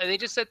 And they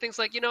just said things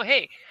like,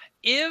 hey,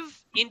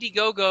 if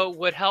Indiegogo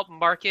would help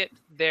market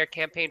their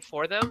campaign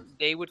for them,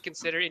 they would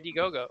consider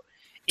Indiegogo.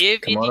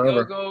 If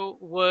Indiegogo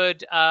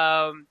would,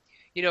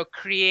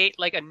 create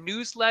like a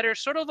newsletter,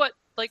 sort of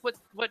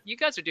what you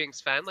guys are doing,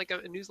 Sven, like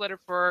a newsletter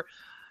for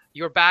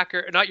your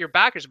not your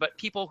backers, but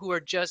people who are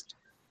just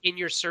in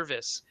your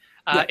service.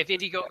 If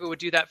Indiegogo would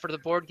do that for the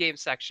board game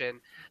section,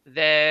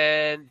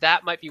 then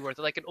that might be worth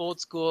it. Like an old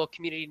school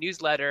community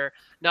newsletter,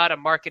 not a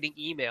marketing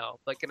email,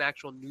 like an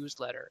actual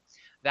newsletter.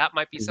 That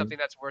might be something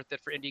that's worth it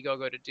for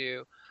Indiegogo to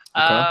do.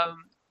 Okay.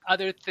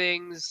 Other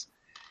things,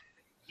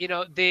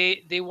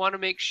 they want to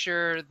make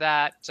sure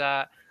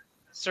that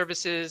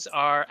services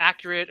are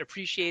accurate,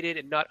 appreciated,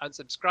 and not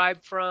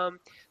unsubscribed from.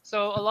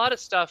 So a lot of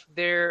stuff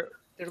they're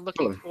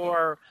looking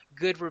for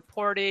good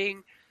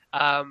reporting,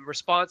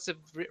 responsive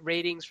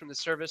ratings from the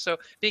service. So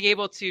being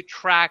able to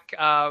track,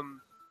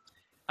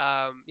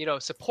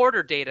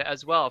 supporter data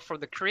as well from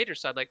the creator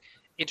side, like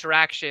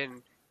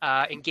interaction,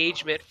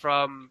 engagement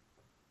from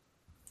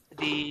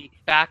the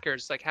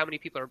backers, like how many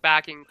people are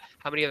backing,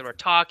 how many of them are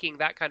talking,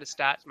 that kind of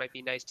stats might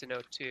be nice to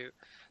know too.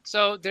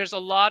 So there's a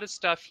lot of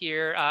stuff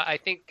here. I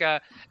think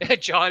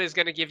John is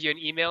going to give you an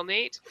email,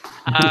 Nate.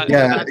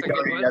 I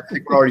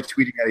think we're already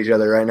tweeting at each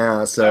other right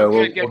now, so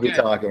we'll be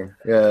talking.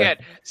 Yeah.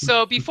 Good.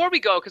 So before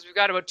we go, because we've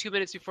got about 2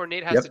 minutes before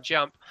Nate has to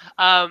jump,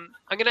 I'm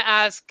going to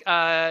ask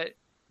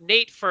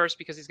Nate first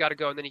because he's got to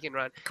go, and then he can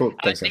run. Cool.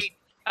 Thanks, Nate,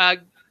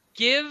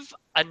 give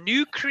a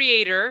new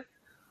creator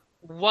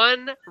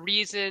one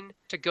reason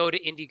to go to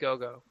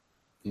Indiegogo.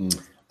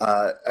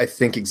 I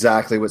think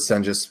exactly what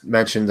Sen just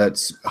mentioned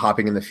that's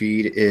hopping in the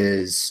feed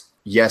is,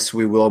 yes,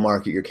 we will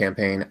market your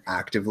campaign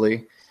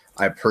actively.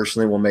 I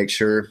personally will make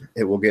sure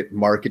it will get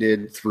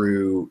marketed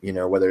through,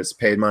 whether it's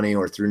paid money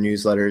or through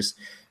newsletters.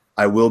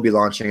 I will be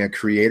launching a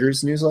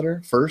creators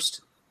newsletter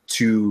first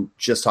to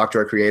just talk to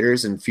our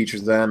creators and feature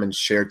them and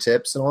share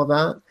tips and all of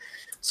that.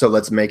 So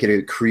let's make it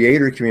a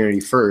creator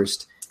community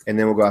first, and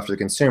then we'll go after the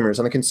consumers.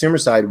 On the consumer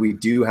side, we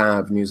do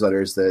have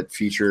newsletters that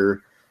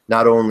feature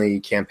not only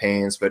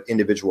campaigns, but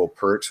individual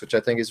perks, which I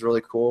think is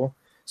really cool.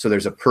 So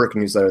there's a perk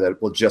newsletter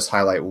that will just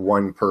highlight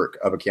one perk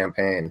of a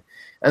campaign.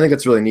 I think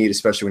that's really neat,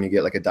 especially when you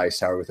get like a dice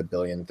tower with 1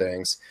 billion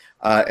things.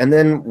 And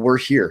then we're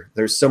here.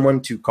 There's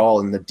someone to call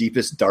in the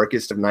deepest,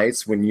 darkest of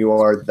nights when you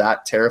are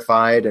that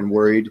terrified and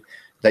worried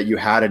that you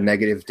had a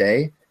negative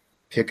day.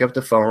 Pick up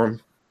the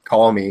phone,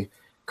 call me,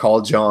 call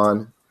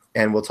John,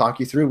 and we'll talk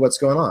you through what's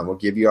going on. We'll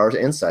give you our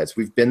insights.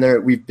 We've been there.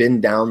 We've been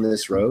down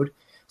this road.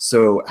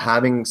 So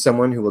having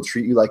someone who will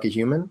treat you like a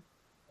human,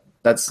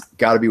 that's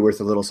got to be worth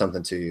a little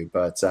something to you.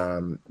 But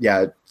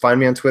yeah, find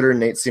me on Twitter,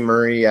 Nate C.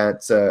 Murray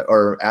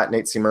or at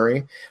Nate C.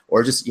 Murray,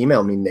 or just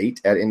email me,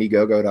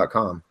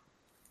 nate@indiegogo.com.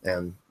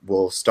 And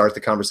we'll start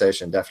the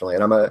conversation, definitely.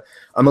 And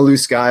I'm a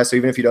loose guy, so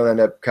even if you don't end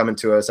up coming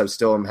to us,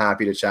 I'm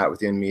happy to chat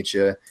with you and meet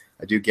you.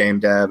 I do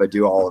game dev, I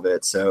do all of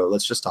it. So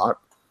let's just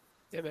talk.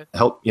 Yeah, man.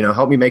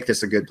 Help me make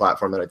this a good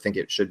platform that I think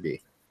it should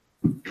be.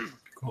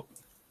 Cool.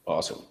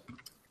 Awesome.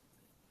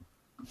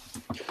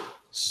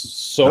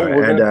 So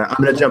right, I'm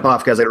going to jump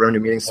off, guys. I got to run to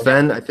meetings.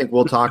 Sven, I think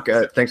we'll talk.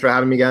 Thanks for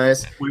having me,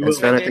 guys. And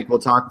Sven, I think we'll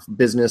talk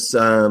business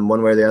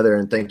one way or the other.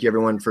 And thank you,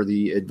 everyone, for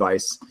the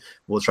advice.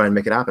 We'll try and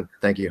make it happen.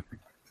 Thank you.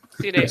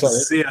 See you, Nate.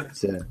 See ya.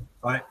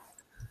 Bye.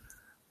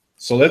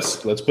 So let's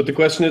put the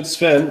question at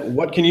Sven.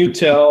 What can you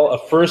tell a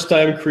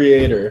first-time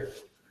creator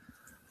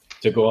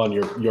to go on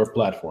your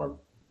platform?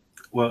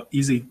 Well,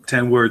 easy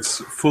 10 words.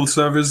 Full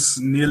service,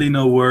 nearly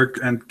no work,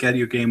 and get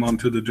your game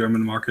onto the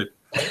German market.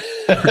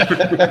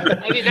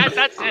 I mean,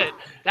 that's it.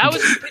 That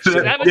was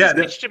the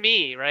pitch to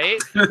me,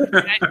 right? And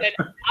I said,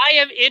 I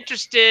am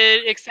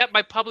interested, except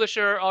my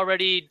publisher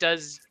already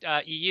does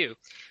EU.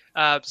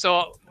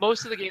 So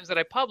most of the games that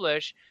I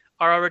publish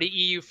are already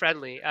EU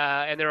friendly,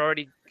 and they're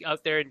already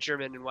out there in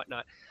German and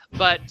whatnot.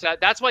 But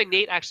that's why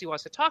Nate actually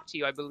wants to talk to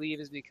you, I believe,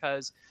 is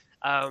because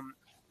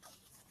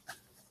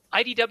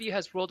IDW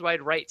has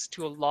worldwide rights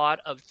to a lot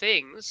of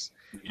things,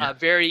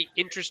 very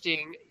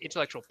interesting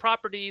intellectual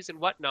properties and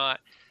whatnot,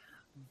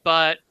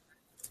 but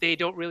they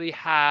don't really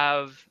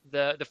have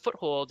the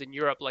foothold in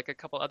Europe like a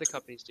couple other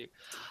companies do.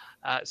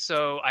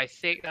 So I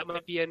think that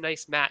might be a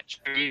nice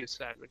match for you,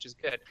 Sven, which is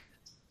good.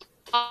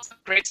 Awesome.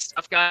 Great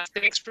stuff, guys.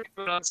 Thanks for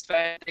coming on,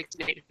 Sven. Thanks,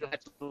 Nate, for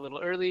that a little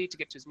early to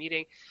get to his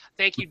meeting.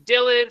 Thank you,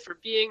 Dylan, for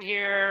being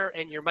here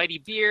and your mighty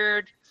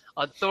beard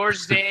on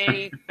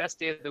Thursday, best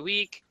day of the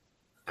week.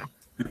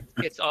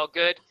 It's all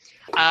good.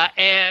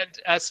 And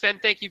Sven,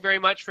 thank you very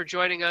much for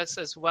joining us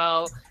as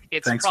well.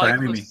 It's Thanks for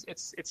having me.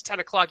 It's 10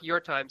 o'clock your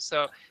time,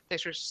 so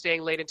thanks for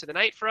staying late into the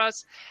night for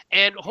us.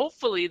 And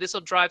hopefully this will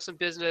drive some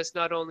business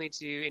not only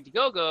to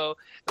Indiegogo,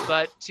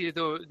 but to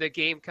the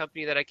game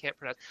company that I can't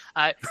pronounce.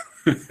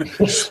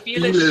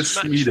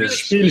 Spieleschmiede.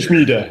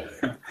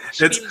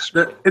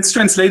 It's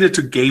translated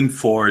to Game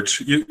Forge.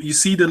 You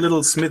see the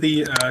little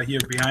smithy here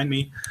behind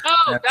me.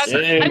 Oh, that's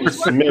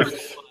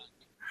Smith.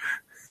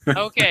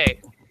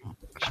 Okay.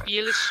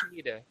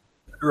 Spieleschmiede.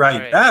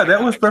 Right. Right.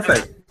 That was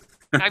perfect.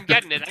 I'm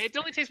getting it. It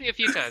only takes me a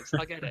few times.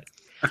 I'll get it.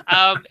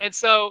 And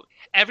so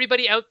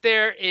everybody out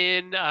there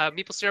in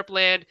Meeple Syrup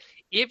Land,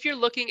 if you're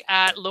looking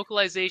at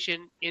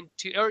localization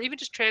into, or even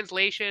just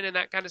translation and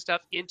that kind of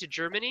stuff into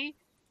Germany,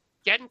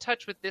 get in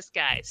touch with this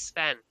guy,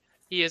 Sven.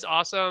 He is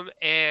awesome.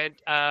 And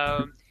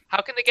how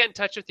can they get in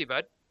touch with you,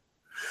 bud?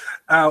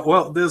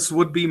 Well, this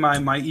would be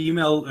my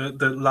email,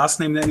 the last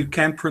name that you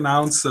can't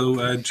pronounce, so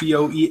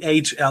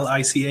Goehlich,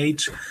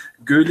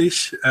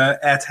 Goehlich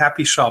at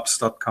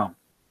happyshops.com.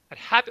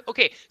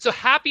 Okay, so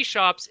Happy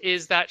Shops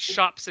is that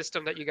shop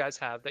system that you guys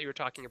have that you were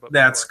talking about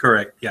That's before.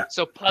 correct, yeah.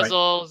 So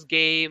puzzles,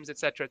 games,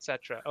 etc.,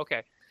 etc.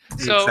 Okay.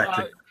 So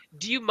Exactly.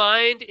 do you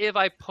mind if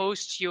I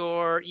post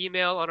your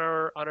email on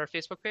our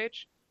Facebook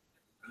page?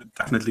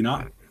 Definitely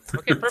not.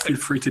 Okay, perfect. Feel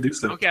free to do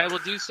so. Okay, I will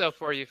do so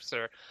for you,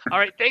 sir. All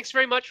right, thanks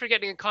very much for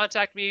getting in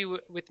contact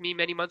with me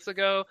many months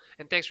ago,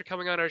 and thanks for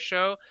coming on our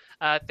show.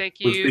 Thank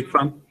you. It was big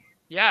fun.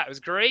 Yeah, it was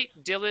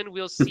great. Dylan,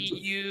 we'll see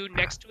you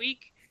next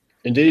week.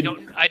 Indeed.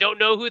 I don't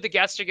know who the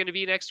guests are going to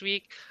be next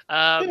week,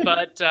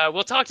 but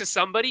we'll talk to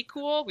somebody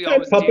cool. We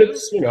always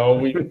puppets, do.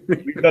 We've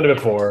done it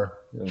before.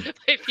 Yeah.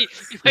 You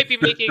might be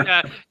making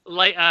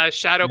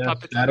shadow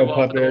puppets. Shadow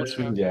puppets.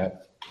 Yeah.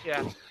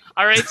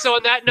 All right. So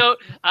on that note,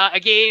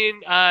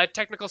 again,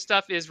 technical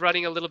stuff is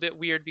running a little bit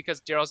weird because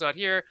Daryl's not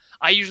here.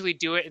 I usually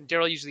do it, and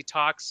Daryl usually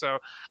talks. So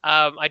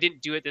I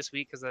didn't do it this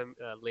week because I'm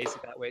lazy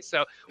that way.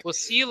 So we'll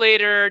see you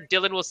later.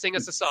 Dylan will sing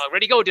us a song.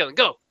 Ready? Go, Dylan.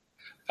 Go.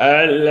 No,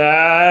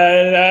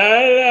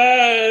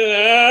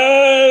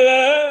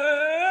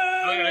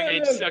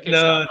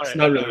 it's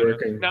not really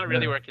working. Not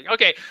really working.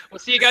 Okay, we'll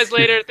see you guys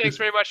later. Thanks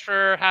very much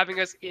for having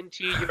us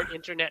into your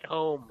internet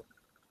home.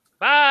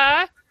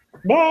 Bye.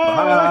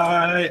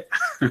 Bye.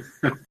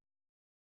 Bye.